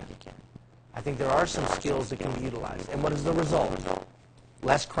think you can. I think there are some skills that can be utilized. And what is the result?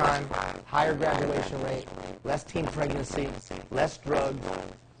 Less crime, higher graduation rate, less teen pregnancy, less drugs,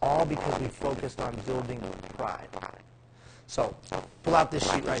 all because we focused on building pride. So, pull out this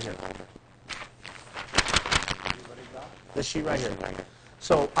sheet right here. This sheet right here.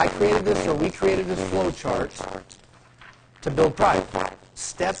 So, we created this flow chart to build pride.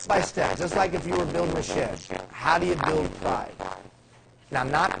 Step by step, just like if you were building a shed. How do you build pride? Now,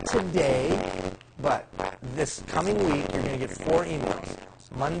 not today, but this coming week, you're going to get 4 emails.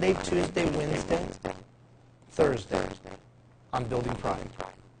 Monday, Tuesday, Wednesday, Thursday, on building pride.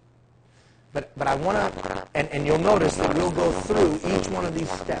 But I want to, and you'll notice that we'll go through each one of these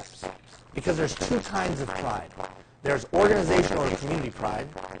steps. Because there's 2 kinds of pride. There's organizational or community pride,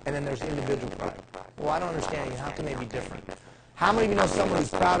 and then there's individual pride. Well, I don't understand. How can they be different? How many of you know someone who's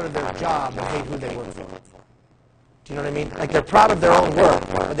proud of their job and hate who they work for? Do you know what I mean? Like they're proud of their own work,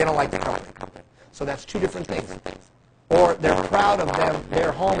 but they don't like the company. So that's two different things. Or they're proud of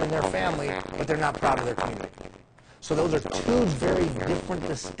their home and their family, but they're not proud of their community. So those are two very different,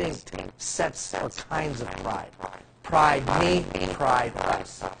 distinct sets or kinds of pride. Pride me, pride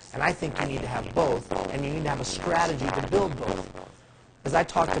us. And I think you need to have both, and you need to have a strategy to build both. As I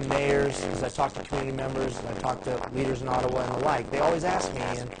talk to mayors, as I talk to community members, as I talk to leaders in Ottawa and the like, they always ask me,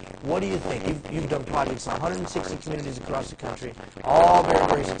 Ian, what do you think? You've done projects in 160 communities across the country, all very,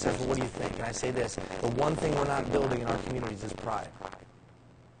 very successful. What do you think? And I say this, the one thing we're not building in our communities is pride.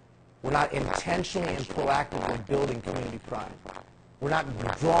 We're not intentionally and proactively building community pride. We're not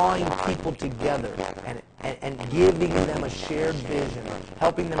drawing people together and giving them a shared vision,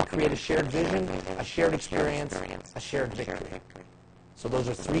 helping them create a shared vision, a shared experience, a shared victory. So those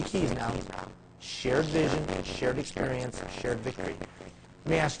are three keys now. Shared vision, shared experience, shared victory.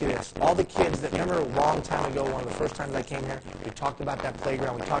 Let me ask you this. All the kids that, remember a long time ago, one of the first times I came here, we talked about that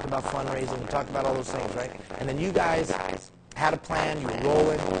playground, we talked about fundraising, we talked about all those things, right? And then you guys had a plan, you were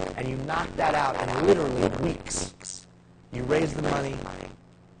rolling, and you knocked that out in literally weeks. You raised the money,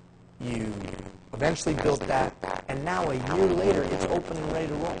 you eventually built that, and now a year later, it's open and ready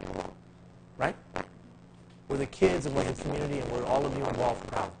to roll, right? We're the kids and we're the community and we're all of you involved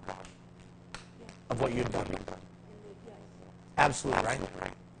proud of what you've done. Absolutely, right?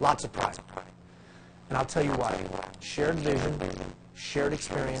 Lots of pride. And I'll tell you why. Shared vision, shared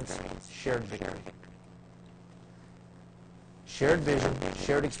experience, shared victory. Shared vision,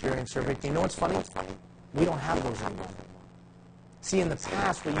 shared experience, shared victory. You know what's funny? We don't have those anymore. See, in the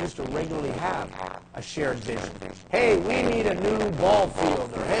past, we used to regularly have a shared vision. Hey, we need a new ball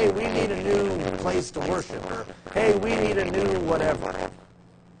field, or hey, we need a new place to worship, or hey, we need a new whatever.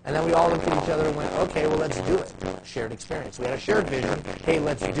 And then we all looked at each other and went, okay, well, let's do it. Shared experience. We had a shared vision. Hey,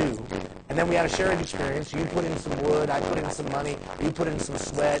 let's do. And then we had a shared experience. You put in some wood. I put in some money. You put in some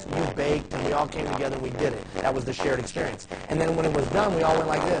sweat. You baked. And we all came together and we did it. That was the shared experience. And then when it was done, we all went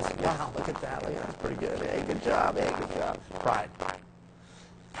like this. Wow, look at that. Look at that. That's pretty good. Hey, good job. Hey, good job. Pride.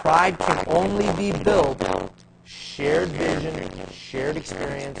 Pride can only be built shared vision, shared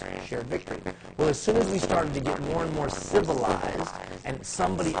experience, shared victory. Well, as soon as we started to get more and more civilized and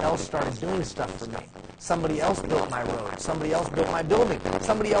somebody else started doing stuff for me, somebody else built my road, somebody else built my building,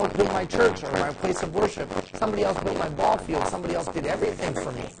 somebody else built my church or my place of worship, somebody else built my ball field, somebody else did everything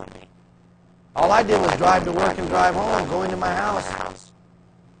for me. All I did was drive to work and drive home, go into my house.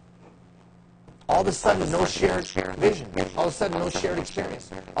 All of a sudden, no shared vision. All of a sudden, no shared experience.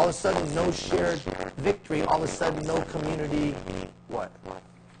 All of a sudden, no shared victory. All of a sudden, no community, what?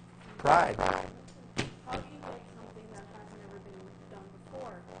 Pride. How do you like something that has never been done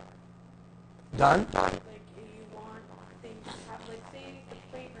before? Done? Like you want things to have, like say the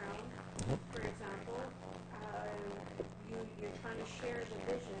playground, for example, you're trying to share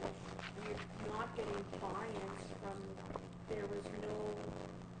the vision and you're not getting buy-ins from, there was no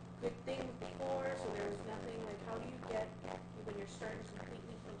good thing before, so there's nothing, like how do you get, when you're starting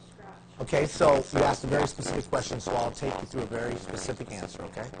completely from scratch? Okay, so you asked a very specific question, so I'll take you through a very specific answer,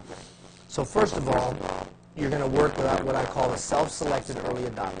 okay? So first of all, you're going to work with what I call a self-selected early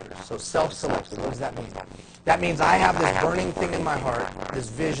adopter. So self-selected, what does that mean? That means I have this burning thing in my heart, this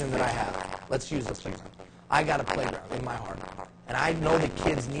vision that I have. Let's use the playground. I got a playground in my heart, and I know the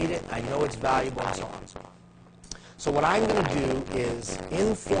kids need it, I know it's valuable, and so on. So what I'm going to do is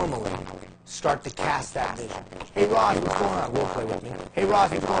informally start to cast that vision. Hey, Ross, what's going on? Will play with me. Hey, Ross,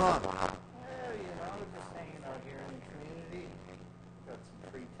 what's going on? Well, just hanging out here in the community. Got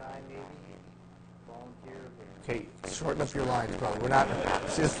some free time, maybe. Volunteer. Okay, shorten up your lines, brother. We're not,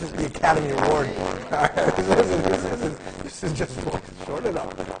 this is the Academy Award. This is just, shorten it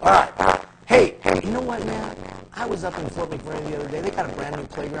up. All right. Hey, you know what, man? I was up in Fort McMurray the other day. They got a brand new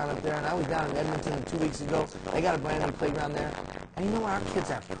playground up there, and I was down in Edmonton 2 weeks ago. They got a brand new playground there. And you know what? Our kids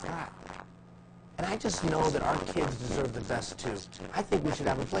have pride. And I just know that our kids deserve the best, too. I think we should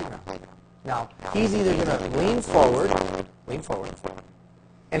have a playground. Now, he's either going to lean forward,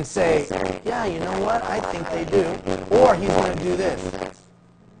 and say, yeah, you know what? I think they do. Or he's going to do this.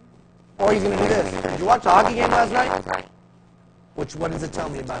 Or he's going to do this. Did you watch the hockey game last night? What does it tell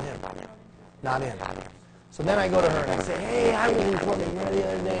me about him? Not in. So then I go to her and I say, hey, I was in Fort McMurray the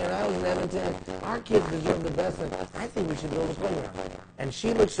other day and I was in Edmonton. Our kids deserve the best and I think we should build a playground. And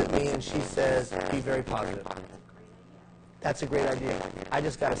she looks at me and she says, be very positive. That's a great idea. I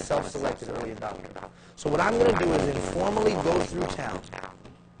just got a self-selected early adopter. So what I'm going to do is informally go through town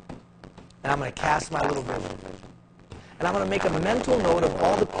and I'm going to cast my little vision. And I'm going to make a mental note of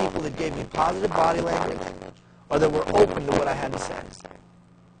all the people that gave me positive body language or that were open to what I had to say.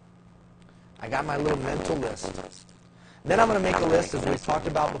 I got my little mental list. Then I'm going to make a list, as we've talked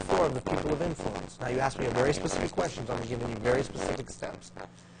about before, of the people of influence. Now, you asked me a very specific question, so I'm giving you very specific steps.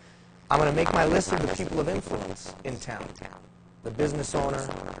 I'm going to make my list of the people of influence in town. The business owner,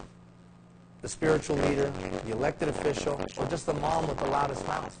 the spiritual leader, the elected official, or just the mom with the loudest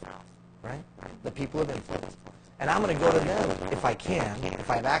mouth, right? The people of influence. And I'm going to go to them, if I can, if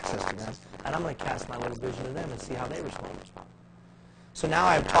I have access to them, and I'm going to cast my little vision to them and see how they respond. So now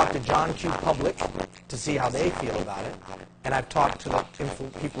I've talked to John Q. Public to see how they feel about it, and I've talked to the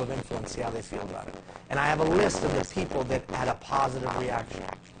people of influence, see how they feel about it. And I have a list of the people that had a positive reaction.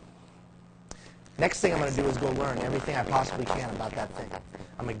 Next thing I'm going to do is go learn everything I possibly can about that thing.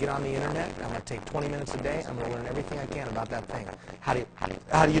 I'm going to get on the internet. I'm going to take 20 minutes a day. I'm going to learn everything I can about that thing. How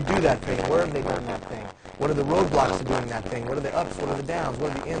do you do that thing? Where have they done that thing? What are the roadblocks to doing that thing? What are the ups? What are the downs?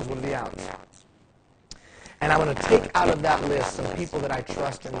 What are the ins? What are the outs? And I'm going to take out of that list some people that I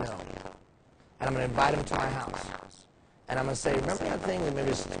trust and know. And I'm going to invite them to my house. And I'm going to say, remember that thing,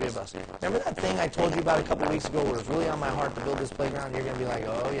 maybe it's the three of us, remember that thing I told you about a couple weeks ago where it was really on my heart to build this playground? And you're going to be like,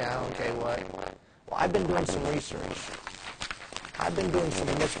 oh yeah, okay, what? Well, I've been doing some research. I've been doing some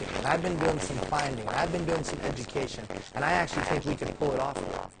looking, and I've been doing some finding, and I've been doing some education, and I actually think we can pull it off.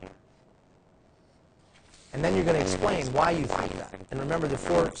 And then you're going to explain why you think that. And remember the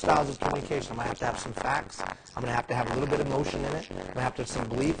 4 styles of communication. I'm going to have some facts. I'm going to have a little bit of emotion in it. I'm going to have some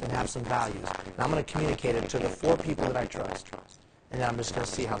belief and have some values. And I'm going to communicate it to the 4 people that I trust. And then I'm just going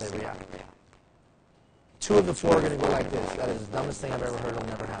to see how they react. 2 of the 4 are going to go like this. That is the dumbest thing I've ever heard. It'll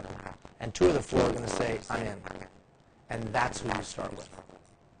never happen. And 2 of the 4 are going to say, I'm in. And that's who you start with.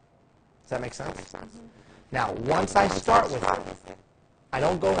 Does that make sense? Now, once I start with it, I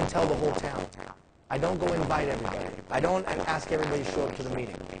don't go and tell the whole town. I don't go invite everybody. I don't ask everybody to show up to the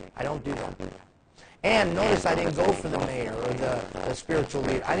meeting. I don't do that. And notice I didn't go for the mayor or the spiritual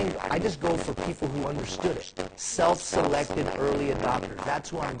leader. I just go for people who understood it. Self-selected early adopters. That's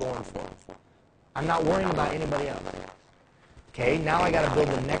who I'm going for. I'm not worrying about anybody else. Okay, now I got to build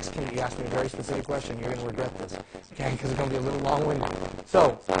the next. You asked me a very specific question. You're going to regret this. Okay, because it's going to be a little long-winded.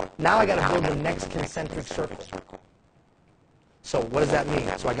 So now I got to build the next concentric circle. So what does that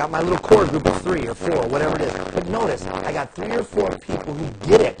mean? So I got my little core group of 3 or 4, whatever it is. But notice, I got 3 or 4 people who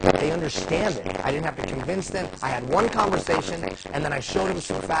get it. They understand it. I didn't have to convince them. I had one conversation, and then I showed them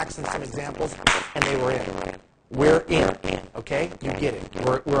some facts and some examples, and they were in. We're in. Okay? You get it.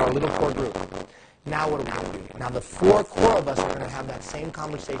 We're a little core group. Now what are we going to do? Now the 4 core of us are going to have that same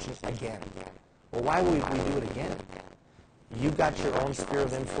conversation again. Well, why would we do it again? You got your own sphere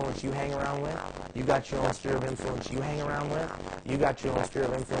of influence you hang around with. You got your own sphere of influence you hang around with. You got your own sphere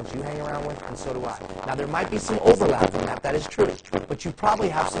of influence you hang around with, and so do I. Now, there might be some overlap in that. That is true. But you probably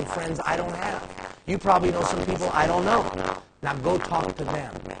have some friends I don't have. You probably know some people I don't know. Now, go talk to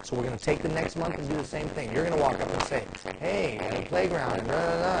them. So we're going to take the next month and do the same thing. You're going to walk up and say, hey, at a playground,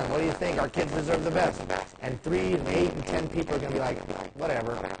 and what do you think? Our kids deserve the best. And 3 and 8 and 10 people are going to be like,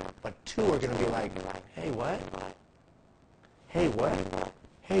 whatever. But 2 are going to be like, hey, what? Hey, what?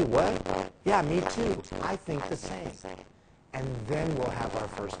 Hey, what? Yeah, me too. I think the same. And then we'll have our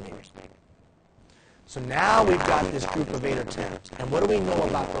first meeting. So now we've got this group of 8 or 10. And what do we know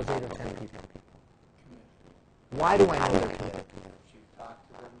about those 8 or 10 people? Why do I know they're committed? You talked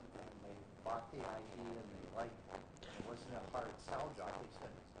to them, and they bought the idea, and they liked it. It wasn't a hard sell job. They said,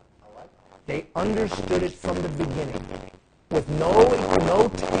 I like it. They understood it from the beginning. With no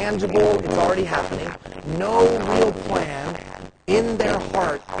tangible, it's already happening, no real plan, in their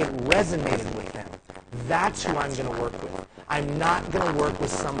heart, it resonated with them. That's who I'm going to work with. I'm not going to work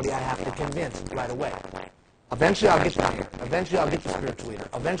with somebody I have to convince right away. Eventually I'll get the mayor. Eventually I'll get the spiritual leader.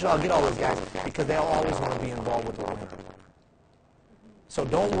 Eventually I'll get all those guys because they'll always want to be involved with the winner. So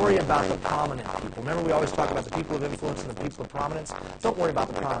don't worry about the prominent people. Remember we always talk about the people of influence and the people of prominence? Don't worry about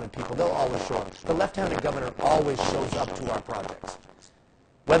the prominent people. They'll always show up. The lieutenant governor always shows up to our projects.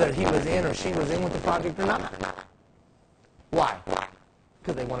 Whether he was in or she was in with the project or not. Why?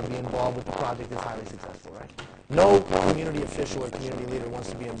 Because they want to be involved with the project that's highly successful, right? No community official or community leader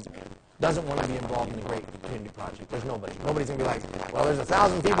doesn't want to be involved in a great community project. There's nobody. Nobody's going to be like, well, there's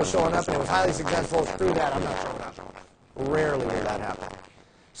 1,000 people showing up and it was highly successful. Screw that. I'm not showing up. Rarely will that happen.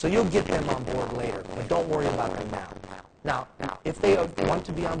 So you'll get them on board later, but don't worry about them now. Now, if they want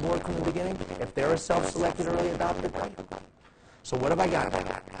to be on board from the beginning, if they're a self-selected early adopter, great. So what have I got?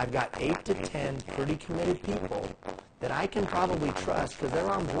 I've got 8 to 10 pretty committed people that I can probably trust because they're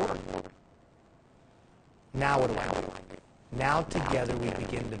on board. Now what do I do? Now together we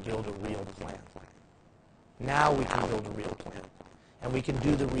begin to build a real plan. Now we can build a real plan. And we can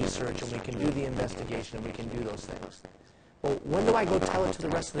do the research, and we can do the investigation, and we can do those things. Well, when do I go tell it to the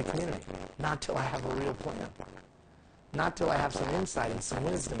rest of the community? Not till I have a real plan. Not till I have some insight and some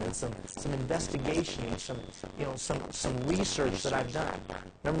wisdom and some investigation and some research that I've done.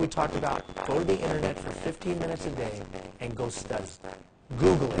 Remember we talked about go to the internet for 15 minutes a day and go study.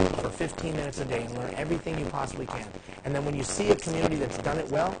 Google it for 15 minutes a day and learn everything you possibly can. And then when you see a community that's done it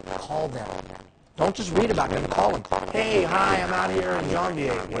well, call them. Don't just read about them, call them. Hey, hi, I'm out here in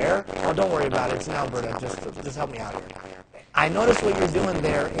Janvier. Where? Oh, don't worry about it. It's in Alberta. Just help me out here. I noticed what you're doing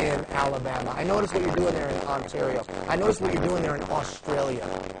there in Alabama. I noticed what you're doing there in Ontario. I noticed what you're doing there in Australia.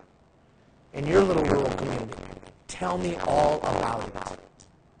 In your little rural community. Tell me all about it.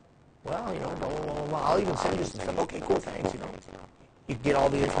 Well, blah, blah, blah. I'll even send you some stuff. Okay, cool, thanks, You get all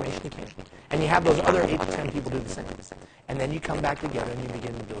the information you can. And you have those other 8 to 10 people do the same. And then you come back together and you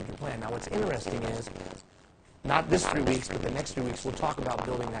begin to build your plan. Now, what's interesting is, not this 3 weeks, but the next 3 weeks, we'll talk about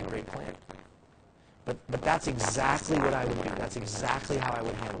building that great plan. But that's exactly what I would do. That's exactly how I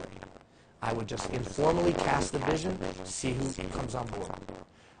would handle it. I would just informally cast the vision, see who comes on board.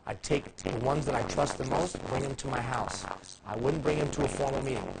 I'd take the ones that I trust the most, bring them to my house. I wouldn't bring them to a formal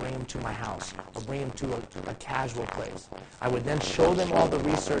meeting, bring them to my house, or bring them to a casual place. I would then show them all the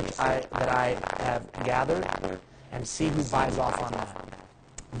research that I have gathered and see who buys off on that.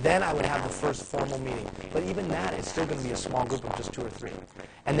 Then I would have the first formal meeting. But even that, it's still going to be a small group of just 2 or 3.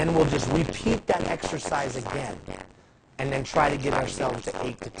 And then we'll just repeat that exercise again and then try to get ourselves to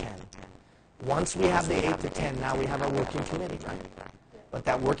 8 to 10. Once we have the 8 to 10, now we have our working committee, right? But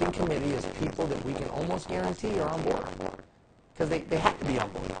that working committee is people that we can almost guarantee are on board. Because they have to be on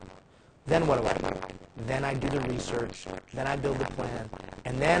board. Then what do? Then I do the research. Then I build the plan.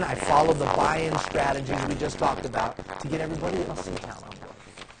 And then I follow the buy-in strategies we just talked about to get everybody else in town on board.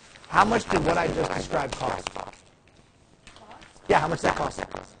 How much did what I just described cost? Yeah, how much that cost?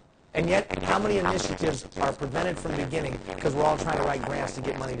 And yet, how many initiatives are prevented from beginning because we're all trying to write grants to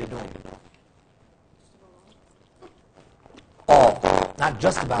get money to do them? All. Not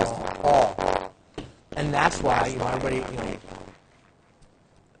just about all. And that's why, everybody,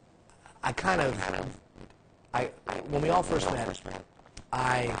 when we all first met,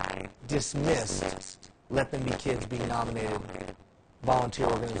 I dismissed Let Them Be Kids being nominated Volunteer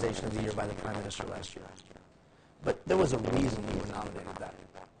Organization of the Year by the Prime Minister last year. But there was a reason we were nominated that.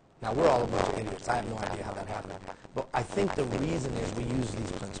 Now, we're all a bunch of idiots. I have no idea how that happened. But I think the reason is we use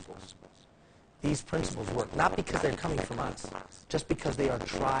these principles. These principles work, not because they're coming from us, just because they are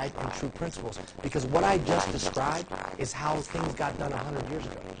tried and true principles. Because what I just described is how things got done 100 years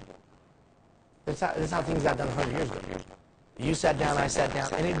ago. This is how things got done 100 years ago. You sat down, I sat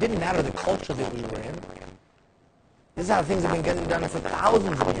down, and it didn't matter the culture that we were in. This is how things have been getting done for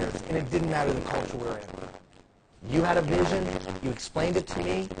thousands of years, and it didn't matter the culture we're in. You had a vision, you explained it to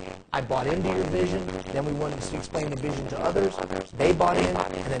me, I bought into your vision, then we wanted to explain the vision to others, they bought in,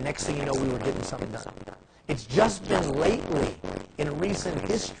 and the next thing you know, we were getting something done. It's just been lately, in recent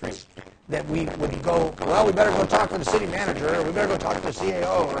history, that we would go, well, we better go talk to the city manager, or we better go talk to the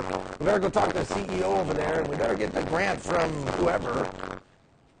CAO, or we better go talk to the CEO over there, and we better get the grant from whoever.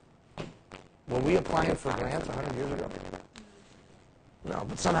 Were we applying for grants 100 years ago? No,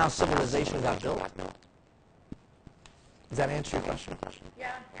 but somehow civilization got built. Does that answer your question?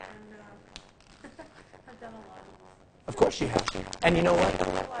 Yeah, and I've done a lot. Of course you have. And you know what?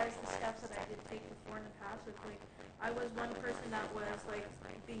 I realized the steps that I did take before in the past was I was one person that was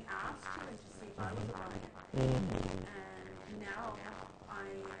being asked and to see if I was allowed it. And now I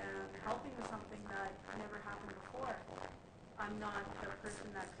am helping with something that never happened before. I'm not the person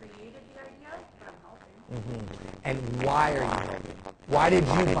that created the idea, but I'm helping. And why are you helping? Why did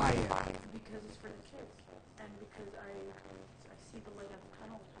you buy in? Because it's for the kids, and because I see the light at the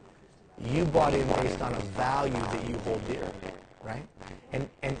tunnel. You bought in based on a value that you hold dear, right?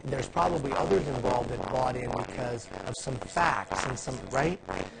 And there's probably others involved that bought in because of some facts and some, right?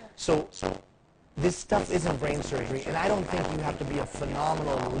 So this stuff isn't brain surgery, and I don't think you have to be a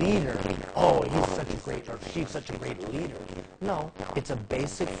phenomenal leader. Oh, he's such a great, or she's such a great leader. No, it's a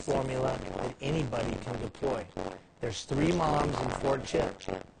basic formula that anybody can deploy. There's 3 moms in Fort Chip.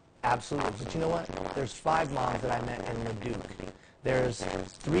 Absolutely. But you know what? There's 5 moms that I met in Leduc. There's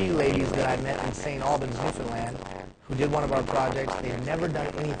 3 ladies that I met in St. Albans, Newfoundland, who did one of our projects. They've never done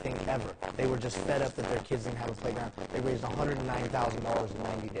anything ever. They were just fed up that their kids didn't have a playground. They raised $109,000 in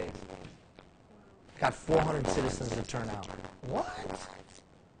 90 days. Got 400 citizens to turn out. What?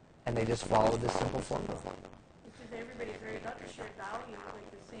 And they just followed this simple formula. Because everybody's got the shared value,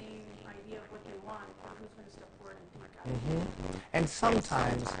 the same idea of what they want, who's going to step forward and do it. And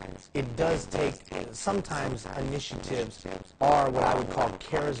sometimes it does take, sometimes initiatives are what I would call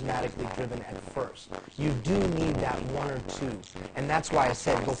charismatically driven at first. You do need that one or two. And that's why I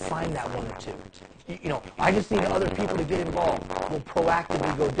said go find that one or two. You know, I just need other people to get involved. We'll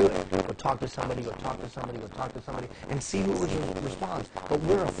proactively go do it. Go talk to somebody, go talk to somebody, go talk to somebody, and see who responds. But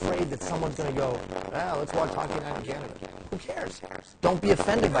we're afraid that someone's going to go, well, let's watch Hockey Night in Canada. Who cares? Don't be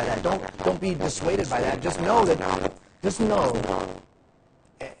offended by that. Don't be dissuaded by that. Just know,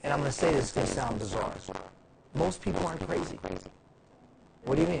 and I'm going to say this, going to sound bizarre. Most people aren't crazy.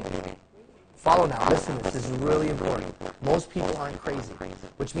 What do you mean? Follow now. Listen, this is really important. Most people aren't crazy,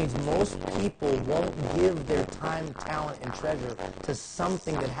 which means most people won't give their time, talent, and treasure to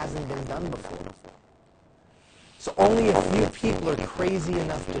something that hasn't been done before. So only a few people are crazy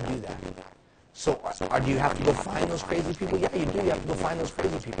enough to do that. So do you have to go find those crazy people? Yeah, you do. You have to go find those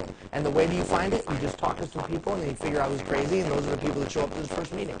crazy people. And the way do you find it? You just talk to some people, and then you figure out who's crazy, and those are the people that show up to this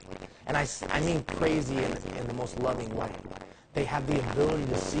first meeting. And I mean crazy in the most loving way. They have the ability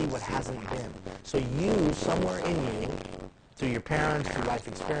to see what hasn't been. So you, somewhere in you, through your parents, through life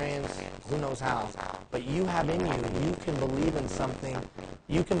experience, who knows how, but you have in you can believe in something,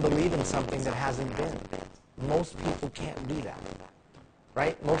 that hasn't been. Most people can't do that.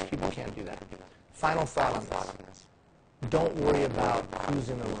 Right? Most people can't do that. Final thought on this. Don't worry about who's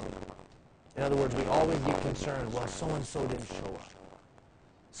in the room. In other words, we always get concerned, well, so-and-so didn't show up.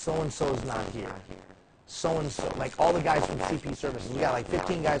 So-and-so's not here. So-and-so, like all the guys from CP Services. We got like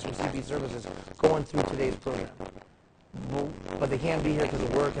 15 guys from CP Services going through today's program. But they can't be here because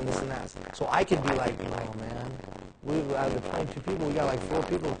of work and this and that. So I could be like, oh man, out of the 22 people, we got like 4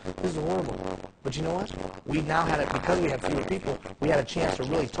 people. This is horrible. But you know what? We now had it, because we have fewer people, we had a chance to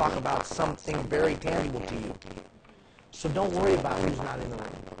really talk about something very tangible to you. So don't worry about who's not in the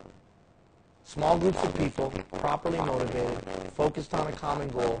room. Small groups of people, properly motivated, focused on a common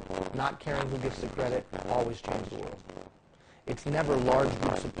goal, not caring who gets the credit, always change the world. It's never large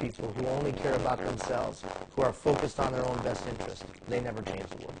groups of people who only care about themselves, who are focused on their own best interest. They never change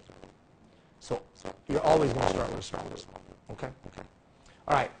the world. So you're always going to start with a small group. Okay?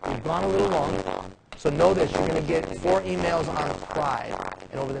 All right, we've gone a little long. So know this, you're going to get 4 emails on pride.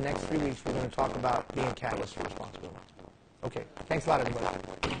 And over the next 3 weeks, we're going to talk about being a catalyst for responsibility. Okay, thanks a lot, everybody.